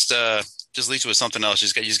 it just leads with something else.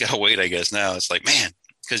 You just got to wait, I guess. Now it's like, man,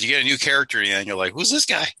 because you get a new character and you're like, who's this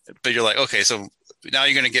guy? But you're like, okay, so now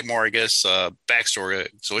you're going to get more, I guess, backstory.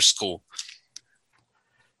 So it's cool.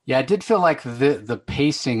 Yeah, I did feel like the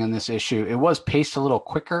pacing in this issue, it was paced a little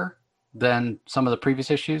quicker than some of the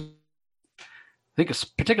previous issues. I think it's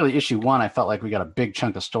particularly issue 1, I felt like we got a big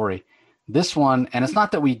chunk of story. This one, and it's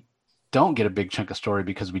not that we don't get a big chunk of story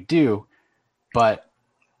because we do, but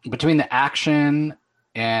between the action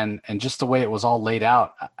and just the way it was all laid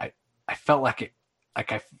out, I felt like it,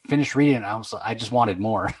 like I finished reading it and I just wanted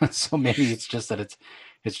more. So maybe it's just that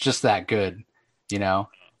it's just that good, you know?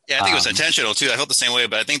 Yeah, I think it was intentional too. I felt the same way,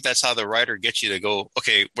 but I think that's how the writer gets you to go,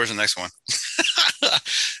 okay, where's the next one?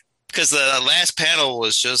 Because the last panel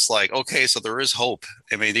was just like, okay, so there is hope.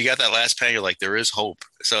 I mean, you got that last panel, you're like, there is hope.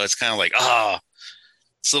 So it's kind of like,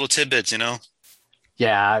 it's little tidbits, you know?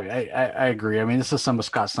 Yeah, I agree. I mean, this is some of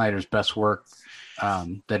Scott Snyder's best work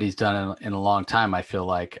that he's done in a long time. I feel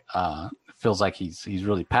like feels like he's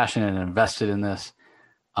really passionate and invested in this.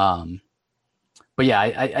 But yeah,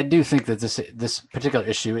 I do think that this particular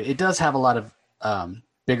issue, it does have a lot of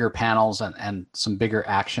bigger panels and some bigger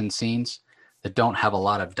action scenes that don't have a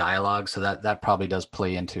lot of dialogue. So that probably does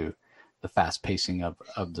play into the fast pacing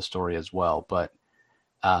of the story as well. But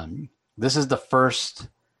this is the first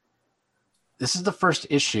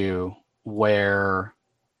issue where,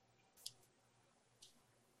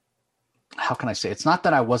 how can I say, it's not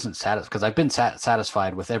that I wasn't satisfied, because I've been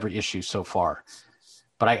satisfied with every issue so far,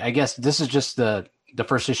 but I guess this is just the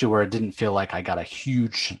first issue where it didn't feel like I got a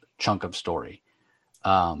huge chunk of story.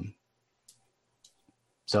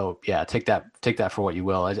 So yeah, take that for what you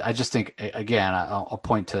will. I just think, again, I'll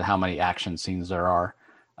point to how many action scenes there are.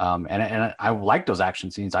 And I like those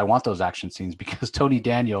action scenes. I want those action scenes because Tony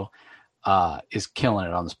Daniel is killing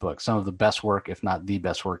it on this book. Some of the best work, if not the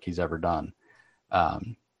best work he's ever done.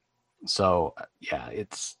 So yeah,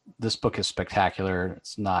 this book is spectacular.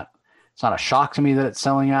 It's not a shock to me that it's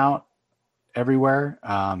selling out everywhere.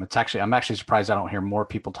 I'm actually surprised I don't hear more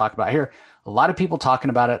people talk about it. I hear a lot of people talking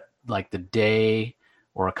about it like the day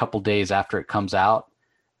or a couple days after it comes out.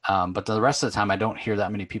 But the rest of the time I don't hear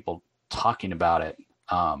that many people talking about it.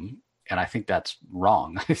 And I think that's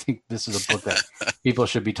wrong. I think this is a book that people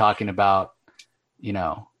should be talking about,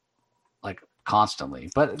 like constantly.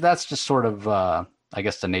 But that's just sort of, I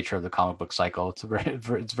guess, the nature of the comic book cycle.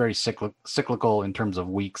 It's very cyclical in terms of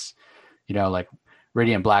weeks. Like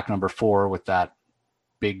Radiant Black #4 with that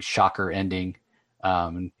big shocker ending.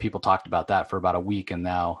 And people talked about that for about a week, and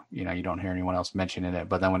now you don't hear anyone else mentioning it.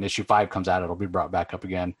 But then when issue 5 comes out, it'll be brought back up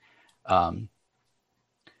again. But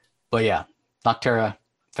yeah, Nocterra.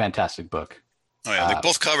 Fantastic book. Oh yeah,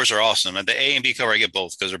 both covers are awesome. And the A and B cover, I get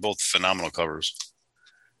both because they're both phenomenal covers.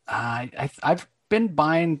 I've been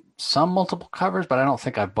buying some multiple covers, but I don't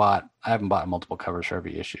think I haven't bought multiple covers for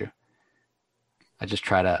every issue. I just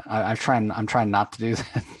try to. I'm trying not to do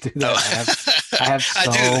that. I have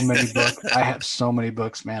so many books. I have so many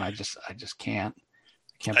books, man. I just can't.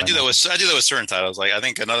 I do that with certain titles. Like I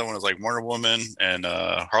think another one is like Wonder Woman and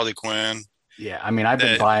Harley Quinn. Yeah, I mean, I've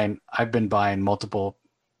been buying multiple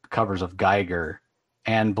covers of Geiger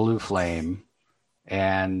and Blue Flame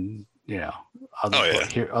and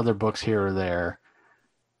other books here or there.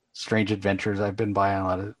 Strange Adventures, I've been buying a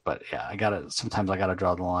lot of, but yeah, sometimes I gotta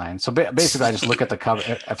draw the line. So basically I just look at the cover.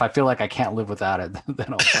 If I feel like I can't live without it, then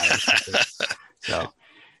I'll buy it. So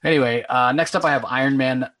anyway, next up I have Iron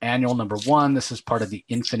Man Annual #1. This is part of the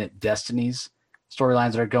Infinite Destinies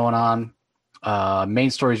storylines that are going on.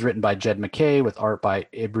 Main story is written by Jed MacKay with art by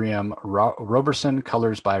Ibrahim Roberson,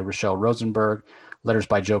 colors by Rochelle Rosenberg, letters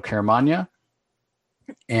by Joe Caramagna.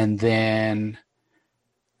 And then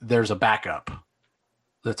there's a backup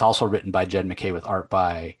that's also written by Jed MacKay with art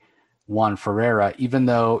by Juan Ferreira, even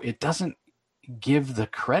though it doesn't give the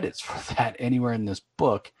credits for that anywhere in this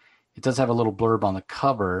book. It does have a little blurb on the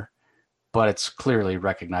cover, but it's clearly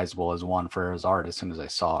recognizable as Juan Ferreira's art as soon as I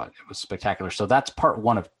saw it. It was spectacular. So that's part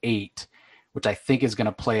 1 of 8. Which I think is going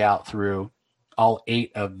to play out through all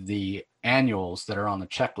 8 of the annuals that are on the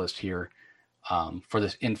checklist here for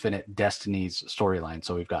this Infinite Destinies storyline.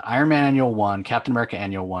 So we've got Iron Man Annual 1, Captain America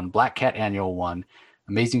Annual 1, Black Cat Annual 1,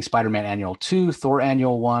 Amazing Spider-Man Annual 2, Thor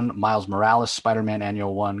Annual 1, Miles Morales Spider-Man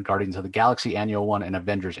Annual 1, Guardians of the Galaxy Annual 1, and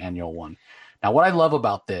Avengers Annual 1. Now, what I love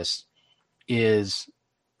about this is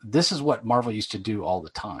what Marvel used to do all the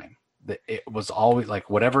time. It was always like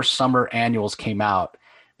whatever summer annuals came out,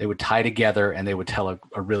 they would tie together and they would tell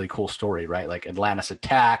a really cool story, right? Like Atlantis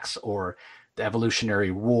Attacks or the Evolutionary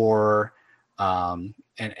War. And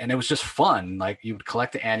it was just fun. Like you would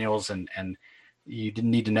collect the annuals and you didn't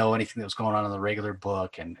need to know anything that was going on in the regular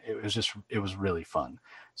book. And it was really fun.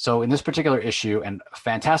 So in this particular issue, and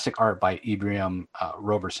fantastic art by Ibrahim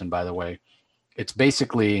Roberson, by the way, it's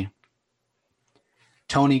basically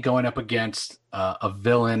Tony going up against a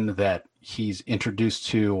villain that he's introduced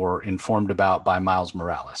to or informed about by Miles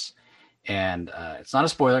Morales. And it's not a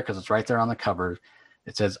spoiler because it's right there on the cover.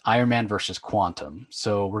 It says Iron Man versus Quantum.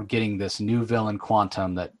 So we're getting this new villain,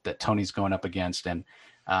 Quantum, that Tony's going up against. And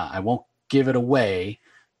I won't give it away,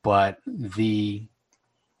 but the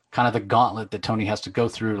kind of the gauntlet that Tony has to go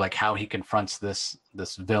through, like how he confronts this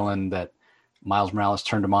villain that Miles Morales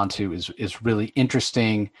turned him onto, is really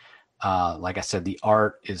interesting. Like I said, the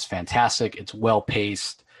art is fantastic. It's well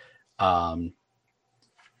paced,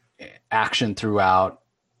 action throughout,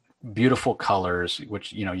 beautiful colors,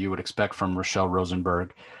 which you would expect from Rochelle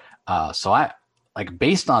Rosenberg. So I like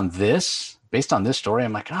based on this story,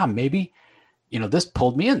 I'm like, maybe this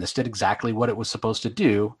pulled me in. This did exactly what it was supposed to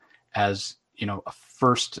do as a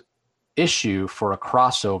first issue for a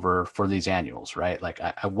crossover for these annuals, right? Like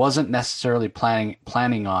I wasn't necessarily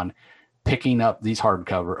planning on picking up these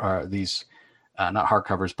hardcover or these not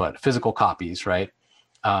hardcovers but physical copies, right?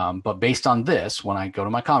 But based on this, when I go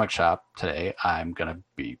to my comic shop today, I'm gonna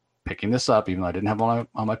be picking this up, even though I didn't have one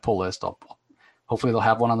on my pull list. Hopefully they'll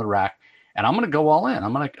have one on the rack, and I'm gonna go all in.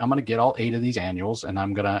 I'm gonna get all 8 of these annuals, and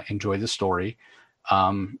I'm gonna enjoy the story,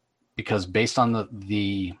 because based on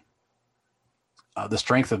the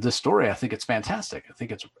strength of this story, I think it's fantastic. I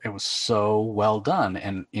think it was so well done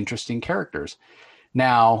and interesting characters.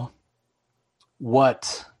 Now,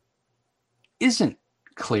 what isn't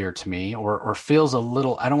clear to me or feels a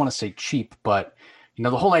little, I don't want to say cheap, but the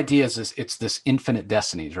whole idea is it's this Infinite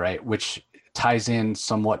Destinies, right? Which ties in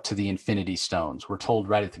somewhat to the Infinity Stones. We're told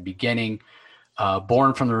right at the beginning,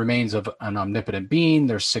 born from the remains of an omnipotent being,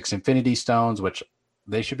 there's 6 Infinity Stones, which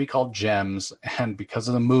they should be called gems. And because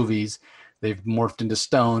of the movies, they've morphed into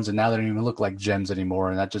stones, and now they don't even look like gems anymore,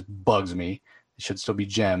 and that just bugs me. They should still be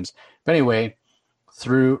gems. But anyway,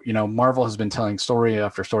 through, Marvel has been telling story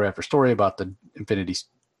after story after story about the Infinity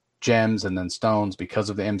Gems and then stones because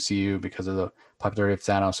of the MCU, because of the popularity of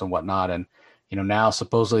Thanos and whatnot. And, now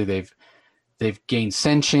supposedly they've gained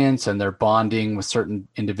sentience and they're bonding with certain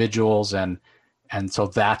individuals. And so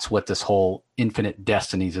that's what this whole Infinite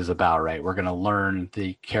Destinies is about, right? We're going to learn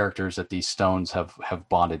the characters that these stones have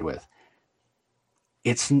bonded with.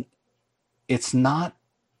 It's not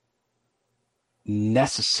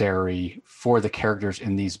necessary for the characters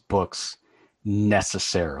in these books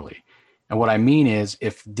necessarily. And what I mean is,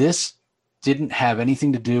 if this didn't have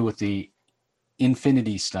anything to do with the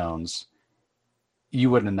Infinity Stones, you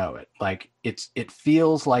wouldn't know it. Like it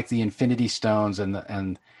feels like the Infinity Stones and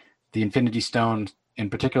the Infinity Stone in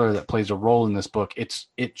particular that plays a role in this book, it's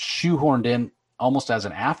shoehorned in almost as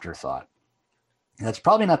an afterthought. And that's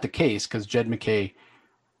probably not the case, because Jed MacKay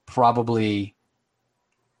probably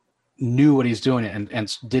knew what he's doing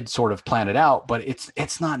and did sort of plan it out, but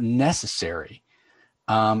it's not necessary.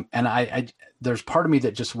 And I there's part of me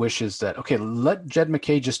that just wishes that, okay, let Jed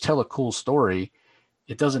MacKay just tell a cool story.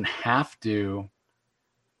 It doesn't have to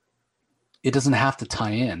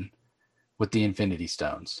tie in with the Infinity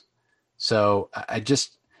Stones. So I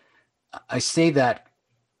say that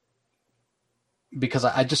because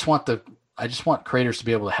I just want creators to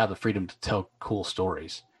be able to have the freedom to tell cool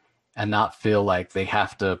stories and not feel like they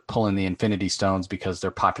have to pull in the Infinity Stones because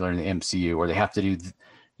they're popular in the MCU, or they have to do,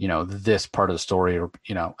 this part of the story, or,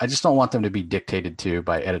 I just don't want them to be dictated to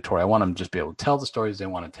by editorial. I want them to just be able to tell the stories they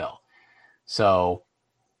want to tell. So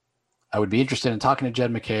I would be interested in talking to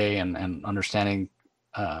Jed MacKay and understanding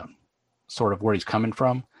sort of where he's coming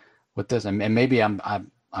from with this. And maybe I'm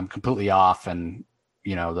completely off, and,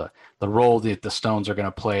 the role that the stones are going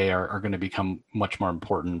to play are going to become much more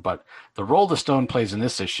important. But the role the stone plays in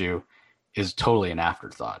this issue is totally an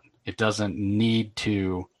afterthought. It doesn't need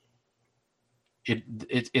to.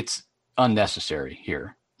 It's unnecessary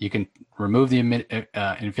here. You can remove the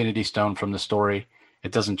Infinity Stone from the story.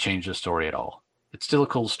 It doesn't change the story at all. It's still a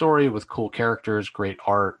cool story with cool characters, great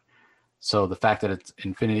art. So the fact that it's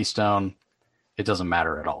Infinity Stone, it doesn't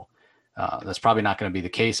matter at all. That's probably not going to be the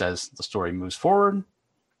case as the story moves forward,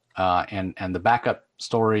 and the backup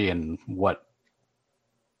story and what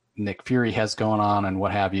Nick Fury has going on and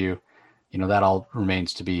what have you. That all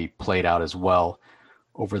remains to be played out as well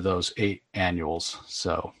over those 8 annuals.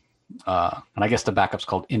 So, and I guess the backup's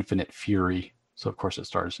called Infinite Fury. So of course it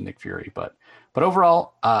stars Nick Fury, but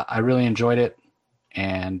overall, I really enjoyed it.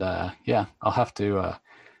 And yeah, I'll have to,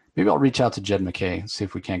 maybe I'll reach out to Jed MacKay and see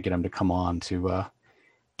if we can't get him to come on to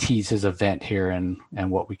tease his event here and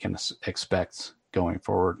what we can expect going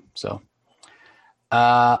forward. So,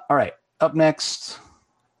 all right, up next,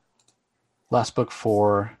 last book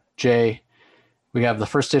for Jay. We have the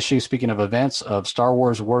first issue, speaking of events, of Star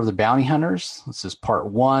Wars War of the Bounty Hunters. This is part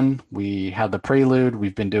 1. We have the prelude.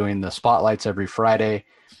 We've been doing the spotlights every Friday,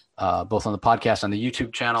 both on the podcast and the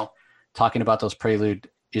YouTube channel, talking about those prelude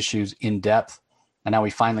issues in depth. And now we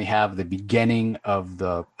finally have the beginning of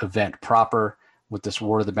the event proper with this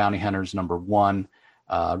War of the Bounty Hunters number 1,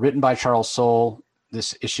 written by Charles Soule,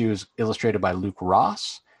 This issue is illustrated by Luke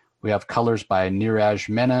Ross. We have colors by Niraj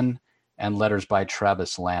Menon and letters by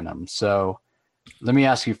Travis Lanham. So let me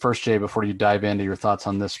ask you first, Jay, before you dive into your thoughts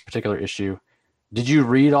on this particular issue. Did you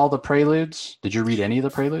read all the preludes? Did you read any of the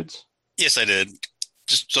preludes? Yes, I did.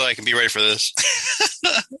 Just so I can be ready for this.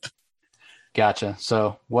 Gotcha.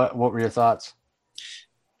 So what were your thoughts?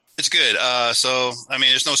 It's good. So, I mean,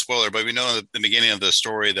 there's no spoiler, but we know at the beginning of the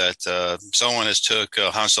story that someone has took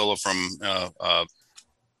Han Solo from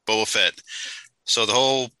Boba Fett. So the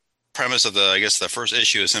whole premise of I guess the first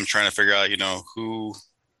issue is him trying to figure out, who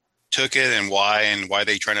took it and why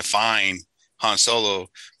they trying to find Han Solo.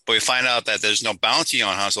 But we find out that there's no bounty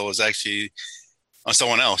on Han Solo. It's actually on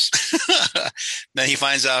someone else. Then he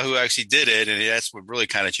finds out who actually did it, and that's what really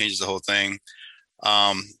kind of changes the whole thing.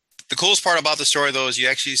 The coolest part about the story, though, is you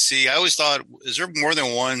actually see, I always thought, is there more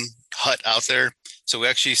than one hut out there? So we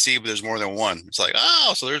actually see there's more than one. It's like,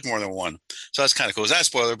 oh, so there's more than one. So that's kind of cool. It's not a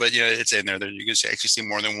spoiler, but it's in there. You can actually see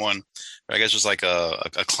more than one. But I guess it's like a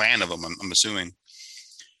clan of them, I'm assuming.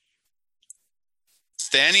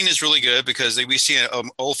 The ending is really good because we see an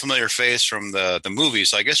old familiar face from the movie.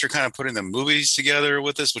 So I guess you're kind of putting the movies together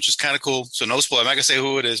with this, which is kind of cool. So no spoiler. I'm not going to say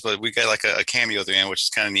who it is, but we got like a cameo at the end, which is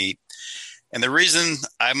kind of neat. And the reason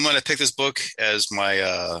I'm going to pick this book as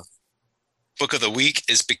my book of the week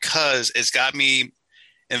is because it's got me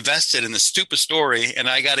invested in the stupid story, and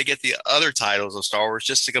I got to get the other titles of Star Wars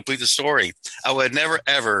just to complete the story. I would never,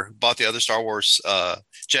 ever bought the other Star Wars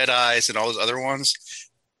Jedis and all those other ones,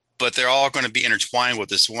 but they're all going to be intertwined with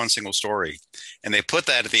this one single story. And they put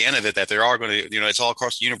that at the end of it, that they're all going to, it's all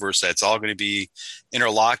across the universe, that it's all going to be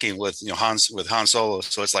interlocking with, Han Solo.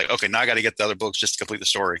 So it's like, okay, now I got to get the other books just to complete the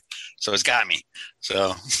story. So it's got me.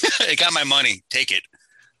 So it got my money. Take it.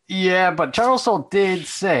 Yeah, but Charles Soule did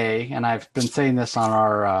say, and I've been saying this on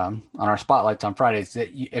our spotlights on Fridays, that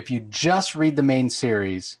if you just read the main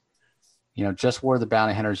series, just War of the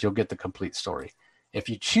Bounty Hunters, you'll get the complete story. If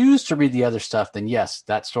you choose to read the other stuff, then yes,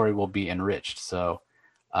 that story will be enriched. So,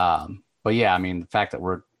 but yeah, I mean, the fact that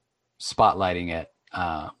we're spotlighting it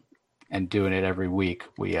and doing it every week,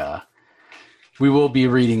 we will be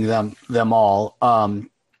reading them all.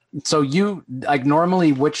 So you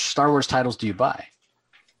normally, which Star Wars titles do you buy?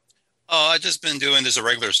 Oh, I've just been doing just a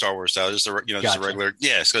regular Star Wars style, just Gotcha. Just a regular,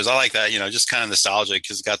 yes, because I like that, just kind of nostalgic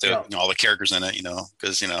because it's got all the characters in it,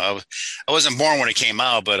 because I wasn't born when it came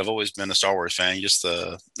out, but I've always been a Star Wars fan. Just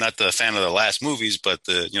not the fan of the last movies, but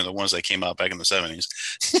the ones that came out back in the 70s.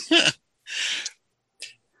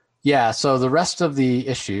 Yeah. So the rest of the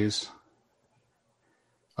issues,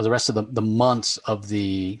 or the rest of the months of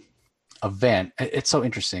the event, it's so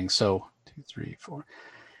interesting. So 2, 3, 4.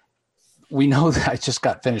 We know that I just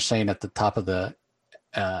got finished saying at the top of the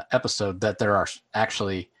episode that there are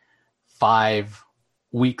actually 5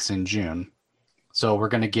 weeks in June. So we're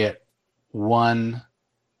going to get one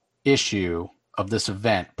issue of this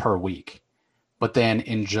event per week. But then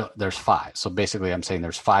there's 5. So basically I'm saying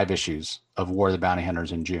there's 5 issues of War of the Bounty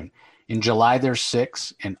Hunters in June. In July, there's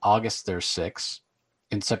 6. In August, there's 6.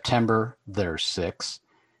 In September, there's 6.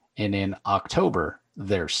 And in October,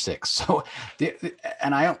 there's 6. So,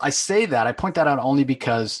 and I say that, I point that out only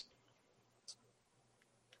because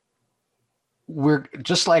we're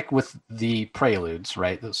just like with the preludes,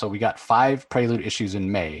 right? So we got 5 prelude issues in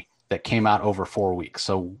May that came out over 4 weeks.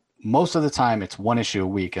 So most of the time it's 1 issue a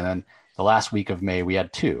week. And then the last week of May, we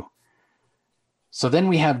had 2. So then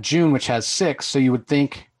we have June, which has 6. So you would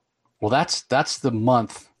think, well, that's the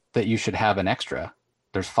month that you should have an extra.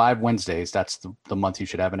 There's 5 Wednesdays. That's the month you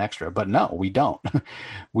should have an extra. But no, we don't.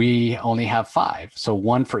 We only have 5. So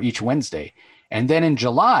 1 for each Wednesday. And then in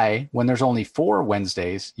July, when there's only 4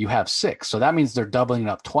 Wednesdays, you have 6. So that means they're doubling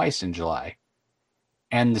up twice in July.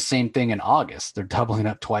 And the same thing in August. They're doubling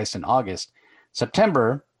up twice in August.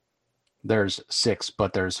 September, there's 6,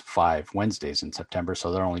 but there's 5 Wednesdays in September.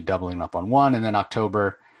 So they're only doubling up on 1. And then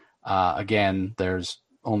October, again, there's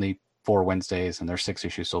only 4 Wednesdays and there's 6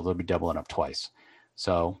 issues. So they'll be doubling up twice.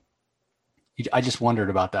 So I just wondered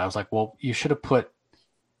about that. I was like, well, you should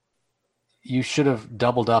have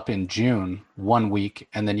doubled up in June 1 week,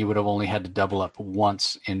 and then you would have only had to double up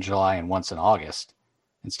once in July and once in August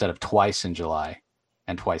instead of twice in July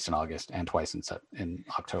and twice in August and twice in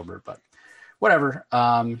October. But whatever.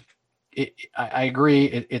 I agree.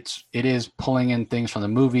 It is pulling in things from the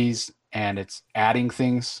movies, and it's adding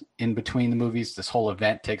things in between the movies. This whole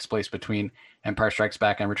event takes place between Empire Strikes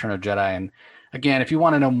Back and Return of Jedi. And again, if you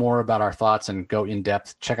want to know more about our thoughts and go in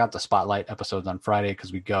depth, check out the Spotlight episodes on Friday,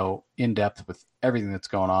 because we go in depth with everything that's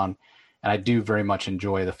going on. And I do very much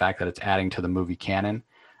enjoy the fact that it's adding to the movie canon.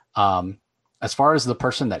 As far as the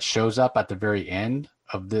person that shows up at the very end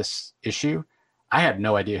of this issue, I had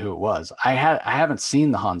no idea who it was. I haven't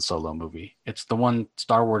seen the Han Solo movie. It's the one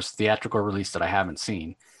Star Wars theatrical release that I haven't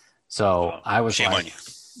seen. So I was Shame on like, you.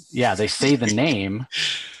 yeah, they say the name.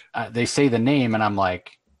 And I'm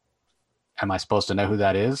like, am I supposed to know who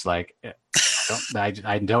that is? Like,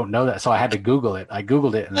 I don't know that. So I had to Google it. I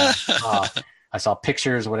Googled it and then I saw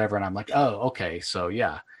pictures, whatever. And I'm like, oh, okay. So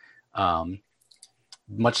yeah. Um,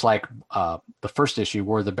 much like the first issue,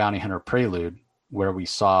 War of the Bounty Hunter Prelude, where we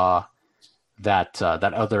saw that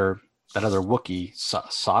other Wookiee,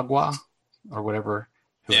 Sagwa or whatever,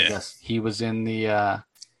 who I guess he was in the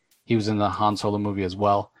Han Solo movie as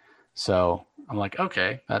well. So I'm like,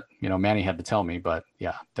 okay, that, Manny had to tell me, but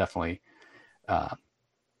yeah, definitely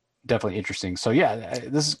interesting. So yeah,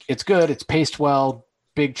 it's good. It's paced well,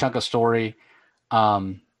 big chunk of story.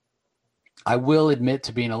 I will admit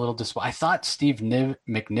to being a little disappointed. I thought Steve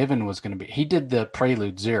McNiven was going to be. He did the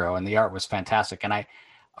Prelude Zero, and the art was fantastic. And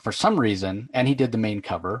for some reason, and he did the main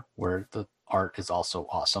cover where the art is also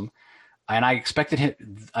awesome. And I expected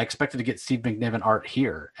to get Steve McNiven art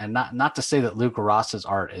here, and not to say that Luke Ross's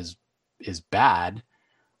art is bad,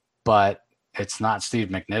 but it's not Steve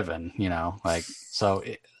McNiven, like so.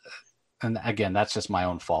 And again, that's just my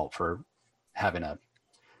own fault for having a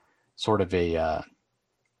sort of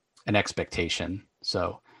an expectation.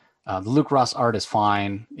 So the Luke Ross art is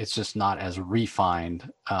fine. It's just not as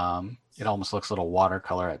refined. It almost looks a little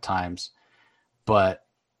watercolor at times. But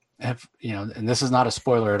and this is not a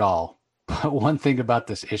spoiler at all. But one thing about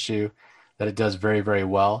this issue that it does very, very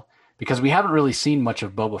well, because we haven't really seen much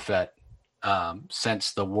of Boba Fett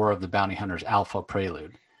since the War of the Bounty Hunters Alpha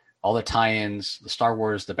Prelude. All the tie-ins, the Star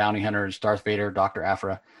Wars, the Bounty Hunters, Darth Vader, Dr.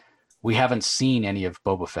 Aphra, we haven't seen any of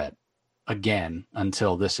Boba Fett again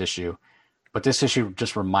until this issue. But this issue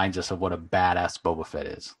just reminds us of what a badass Boba Fett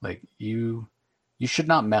is. Like you should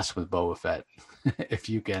not mess with Boba Fett if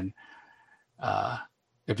you can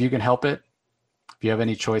help it. If you have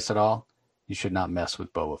any choice at all, you should not mess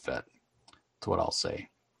with Boba Fett. That's what I'll say.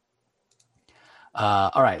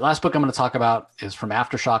 All right, last book I'm going to talk about is from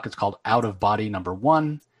AfterShock. It's called Out of Body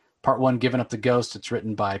 #1. Part 1, Giving Up the Ghost. It's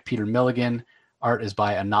written by Peter Milligan. Art is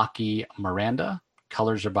by Anaki Miranda.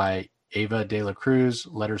 Colors are by Ava De La Cruz.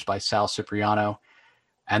 Letters by Sal Cipriano.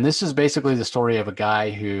 And this is basically the story of a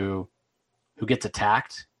guy who gets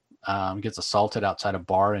attacked, gets assaulted outside a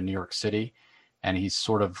bar in New York City. And he's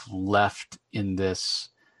sort of left in this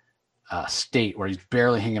state where he's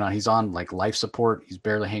barely hanging on. He's on like life support. He's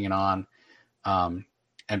barely hanging on.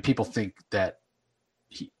 And people think that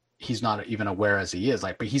he's not even aware as he is,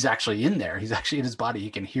 like, but he's actually in there. He's actually in his body.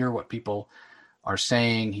 He can hear what people are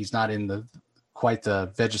saying. He's not in quite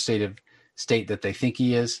the vegetative state that they think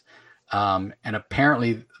he is. And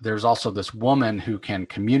apparently there's also this woman who can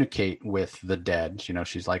communicate with the dead.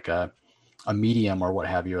 She's like a medium or what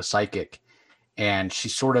have you, a psychic. And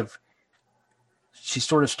she's sort of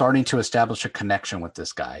starting to establish a connection with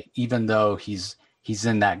this guy, even though he's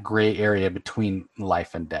in that gray area between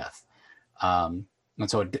life and death. And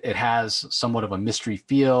so it has somewhat of a mystery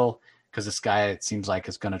feel because this guy, it seems like,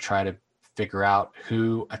 is going to try to figure out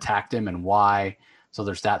who attacked him and why. So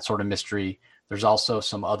there's that sort of mystery. There's also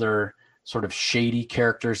some other sort of shady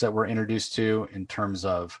characters that we're introduced to, in terms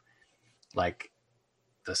of like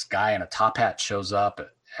this guy in a top hat shows up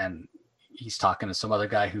and he's talking to some other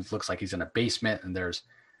guy who looks like he's in a basement, and there's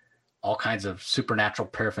all kinds of supernatural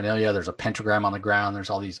paraphernalia. There's a pentagram on the ground. There's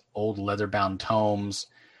all these old leather-bound tomes,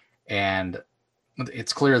 and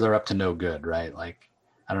it's clear they're up to no good, right? Like,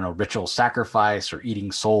 I don't know, ritual sacrifice or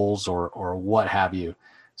eating souls or what have you.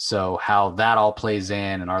 So how that all plays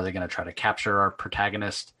in, and are they going to try to capture our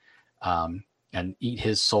protagonist and eat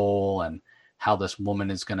his soul, and how this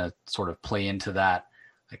woman is going to sort of play into that.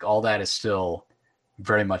 Like, all that is still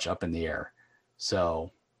very much up in the air.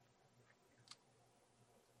 So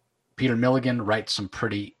Peter Milligan writes some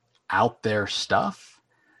pretty out there stuff.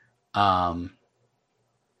 But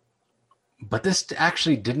this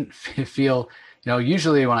actually didn't feel,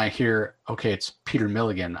 usually when I hear, okay, it's Peter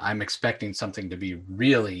Milligan, I'm expecting something to be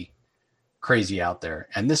really crazy out there.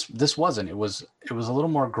 And this wasn't. It was a little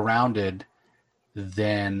more grounded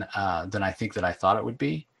than I think that I thought it would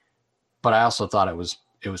be. But I also thought it was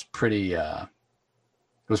pretty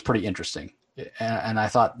interesting. And I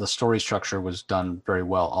thought the story structure was done very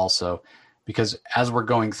well also, because as we're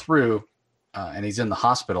going through and he's in the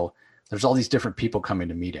hospital, there's all these different people coming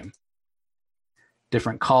to meet him.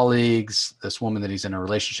 Different colleagues, this woman that he's in a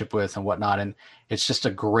relationship with and whatnot. And it's just a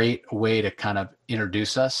great way to kind of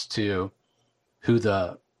introduce us to who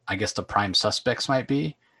the prime suspects might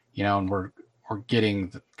be, and we're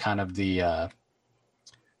getting the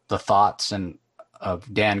thoughts and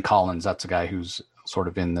of Dan Collins. That's a guy who's sort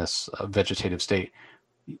of in this vegetative state,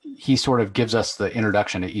 he sort of gives us the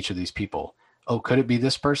introduction to each of these people. Oh, could it be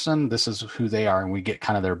this person? This is who they are. And we get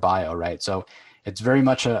kind of their bio, right? So it's very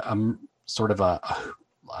much a sort of a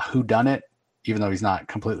whodunit, even though he's not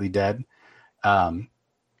completely dead. But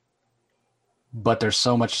there's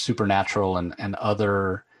so much supernatural and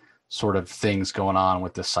other sort of things going on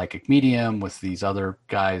with the psychic medium, with these other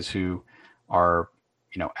guys who are,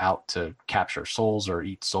 out to capture souls or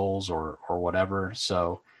eat souls or whatever.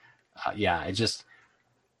 So it just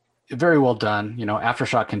very well done.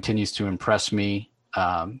 AfterShock continues to impress me.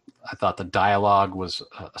 I thought the dialogue was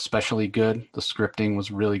especially good. The scripting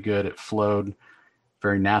was really good. It flowed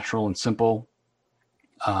very natural and simple.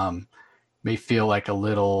 May feel like a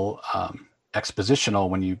little expositional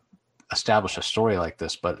when you establish a story like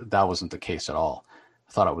this, but that wasn't the case at all.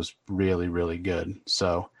 I thought it was really, really good.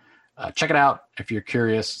 So check it out if you're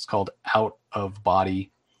curious. It's called Out of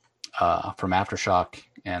Body from AfterShock,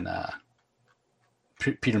 and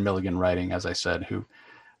Peter Milligan writing, as I said, who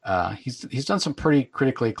he's done some pretty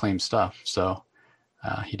critically acclaimed stuff. So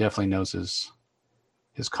he definitely knows his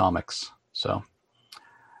comics. So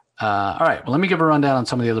all right, well, let me give a rundown on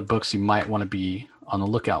some of the other books you might want to be on the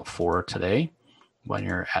lookout for today when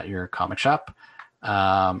you're at your comic shop.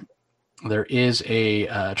 There is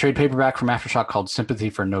a trade paperback from AfterShock called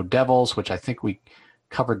Sympathy for No Devils, which I think we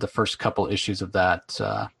covered the first couple issues of that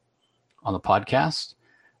on the podcast.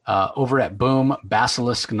 Over at Boom,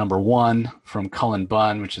 Basilisk #1 from Cullen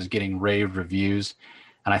Bunn, which is getting rave reviews.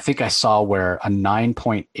 And I think I saw where a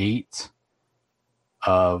 9.8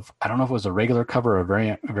 of, I don't know if it was a regular cover or a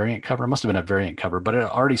variant cover. It must have been a variant cover, but it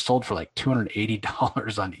already sold for like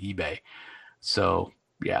 $280 on eBay. So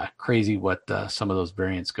yeah, crazy what some of those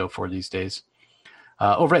variants go for these days.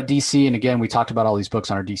 Over at DC, and again, we talked about all these books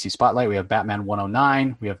on our DC Spotlight. We have Batman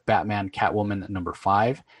 109. We have Batman Catwoman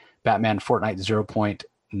 #5. Batman Fortnite 0 Point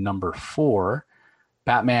 #4.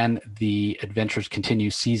 Batman The Adventures Continue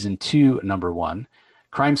Season 2 #1.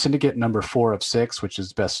 Crime Syndicate #4 of 6, which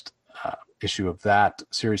is best issue of that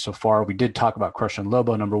series so far. We did talk about Crush and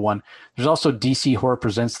Lobo #1. There's also DC Horror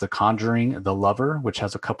Presents The Conjuring, The Lover, which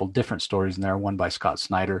has a couple different stories in there, one by Scott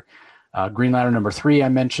Snyder. Green Lantern #3 I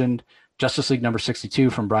mentioned. Justice League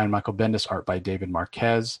 #62 from Brian Michael Bendis, art by David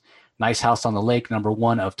Marquez. Nice House on the Lake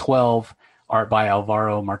 #1 of 12, art by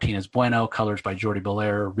Alvaro Martinez Bueno, colors by Jordi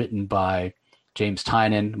Belair, written by James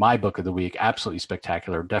Tynion. My book of the week, absolutely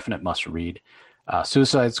spectacular, definite must read.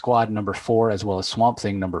 Suicide Squad #4, as well as Swamp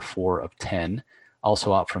Thing #4 of 10,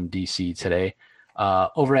 also out from DC today.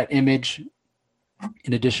 Over at Image,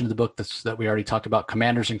 in addition to the book that we already talked about,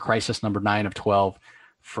 Commanders in Crisis #9 of 12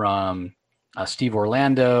 from Steve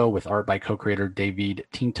Orlando, with art by co-creator David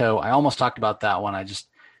Tinto. I almost talked about that one. I just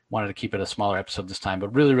wanted to keep it a smaller episode this time,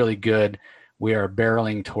 but really, really good. We are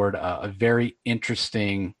barreling toward a very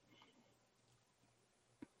interesting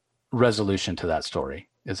resolution to that story,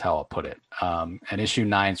 is how I'll put it. And issue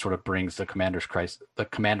 9 sort of brings the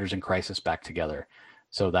Commanders in Crisis back together.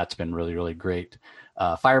 So that's been really, really great.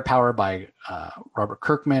 Firepower by Robert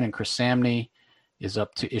Kirkman and Chris Samney is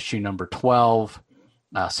up to issue #12.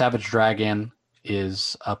 Savage Dragon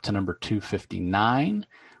is up to #259.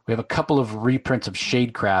 We have a couple of reprints of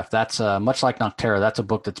Shadecraft. That's much like Nocterra. That's a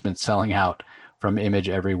book that's been selling out from Image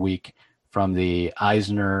every week, from the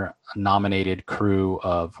Eisner-nominated crew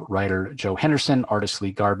of writer Joe Henderson, artist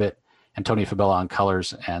Lee Garbett, and Tony Fabella on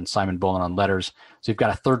colors, and Simon Bolin on letters. So you've got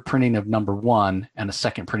a third printing of #1 and a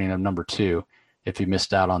second printing of #2, if you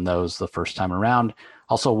missed out on those the first time around.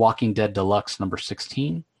 Also, Walking Dead Deluxe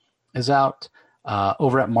 #16 is out.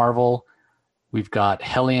 Over at Marvel, we've got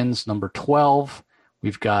Hellions #12.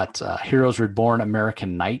 We've got Heroes Reborn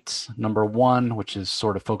American Knights #1, which is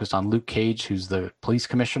sort of focused on Luke Cage, who's the police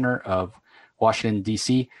commissioner of Washington,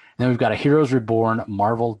 D.C. And then we've got a Heroes Reborn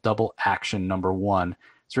Marvel Double Action #1.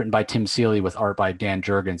 It's written by Tim Seeley with art by Dan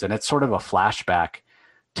Jurgens, and it's sort of a flashback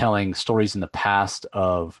telling stories in the past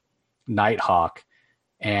of Nighthawk,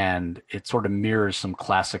 and it sort of mirrors some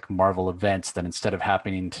classic Marvel events that instead of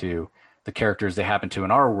happening to the characters they happen to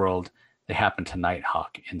in our world, they happen to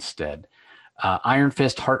Nighthawk instead. Iron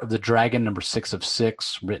Fist Heart of the Dragon #6 of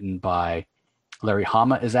 6, written by Larry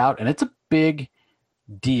Hama, is out, and it's a big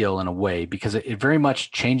deal in a way because it very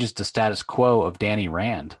much changes the status quo of Danny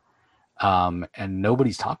Rand, and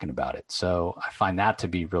nobody's talking about it. So I find that to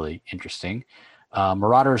be really interesting.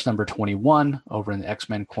 Marauders #21 over in the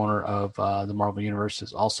X-Men corner of the Marvel Universe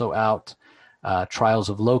is also out. Trials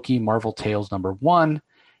of Loki, Marvel Tales #1,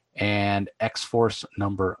 and X-Force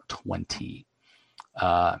 #20.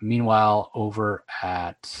 Meanwhile, over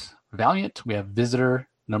at Valiant, we have Visitor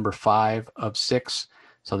 #5 of 6.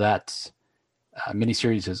 So that's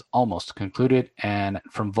miniseries is almost concluded, and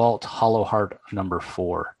from Vault, Hollow Heart number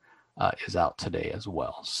 4 is out today as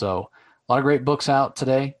well. So a lot of great books out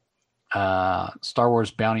today. Star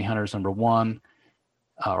Wars Bounty Hunters number 1,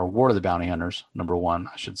 or War of the Bounty Hunters number 1,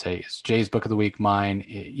 I should say, is Jay's book of the week. Mine,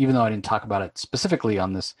 even though I didn't talk about it specifically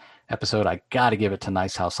on this episode, I got to give it to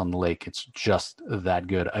Nice House on the Lake. It's just that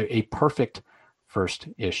good. A perfect first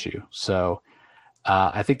issue. So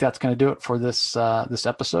I think that's going to do it for this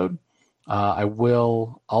episode. I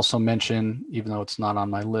will also mention, even though it's not on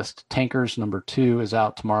my list, Tankers number 2 is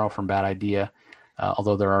out tomorrow from Bad Idea.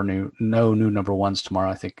 Although there are no new number 1s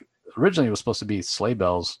tomorrow. I think originally it was supposed to be Sleigh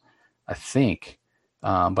Bells, I think,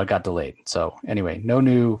 but got delayed. So anyway, no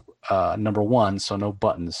new number 1, so no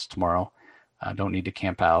buttons tomorrow. Don't need to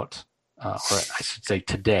camp out, or I should say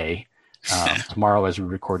today. Tomorrow, as we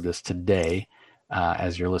record this, today,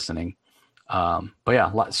 as you're listening. But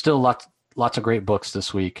yeah, still lots of great books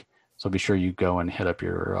this week. So be sure you go and hit up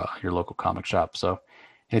your local comic shop. So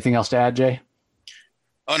anything else to add, Jay?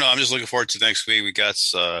 Oh, no, I'm just looking forward to next week. We got,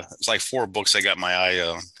 it's like 4 books I got my eye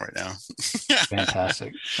on right now.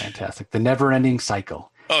 Fantastic. The never-ending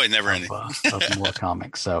cycle. Oh, it never ending. Of more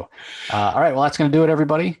comics. So, all right, well, that's going to do it,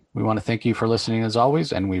 everybody. We want to thank you for listening as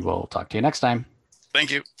always, and we will talk to you next time.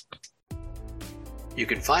 Thank you. You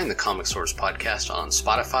can find the Comic Source podcast on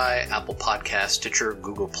Spotify, Apple Podcasts, Stitcher,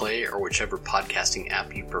 Google Play, or whichever podcasting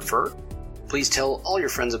app you prefer. Please tell all your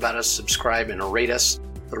friends about us, subscribe, and rate us.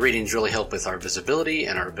 The ratings really help with our visibility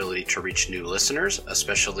and our ability to reach new listeners,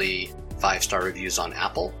 especially 5-star reviews on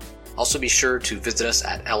Apple. Also be sure to visit us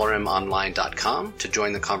at lrmonline.com to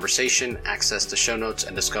join the conversation, access the show notes,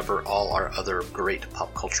 and discover all our other great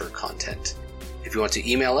pop culture content. If you want to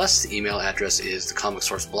email us, the email address is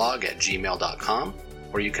thecomicsourceblog@gmail.com,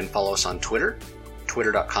 or you can follow us on Twitter,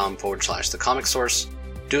 twitter.com/thecomicsource.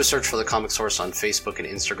 Do a search for The Comic Source on Facebook and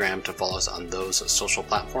Instagram to follow us on those social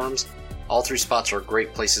platforms. All 3 spots are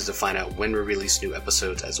great places to find out when we release new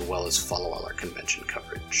episodes, as well as follow all our convention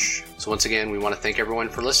coverage. So once again, we want to thank everyone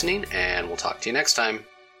for listening, and we'll talk to you next time.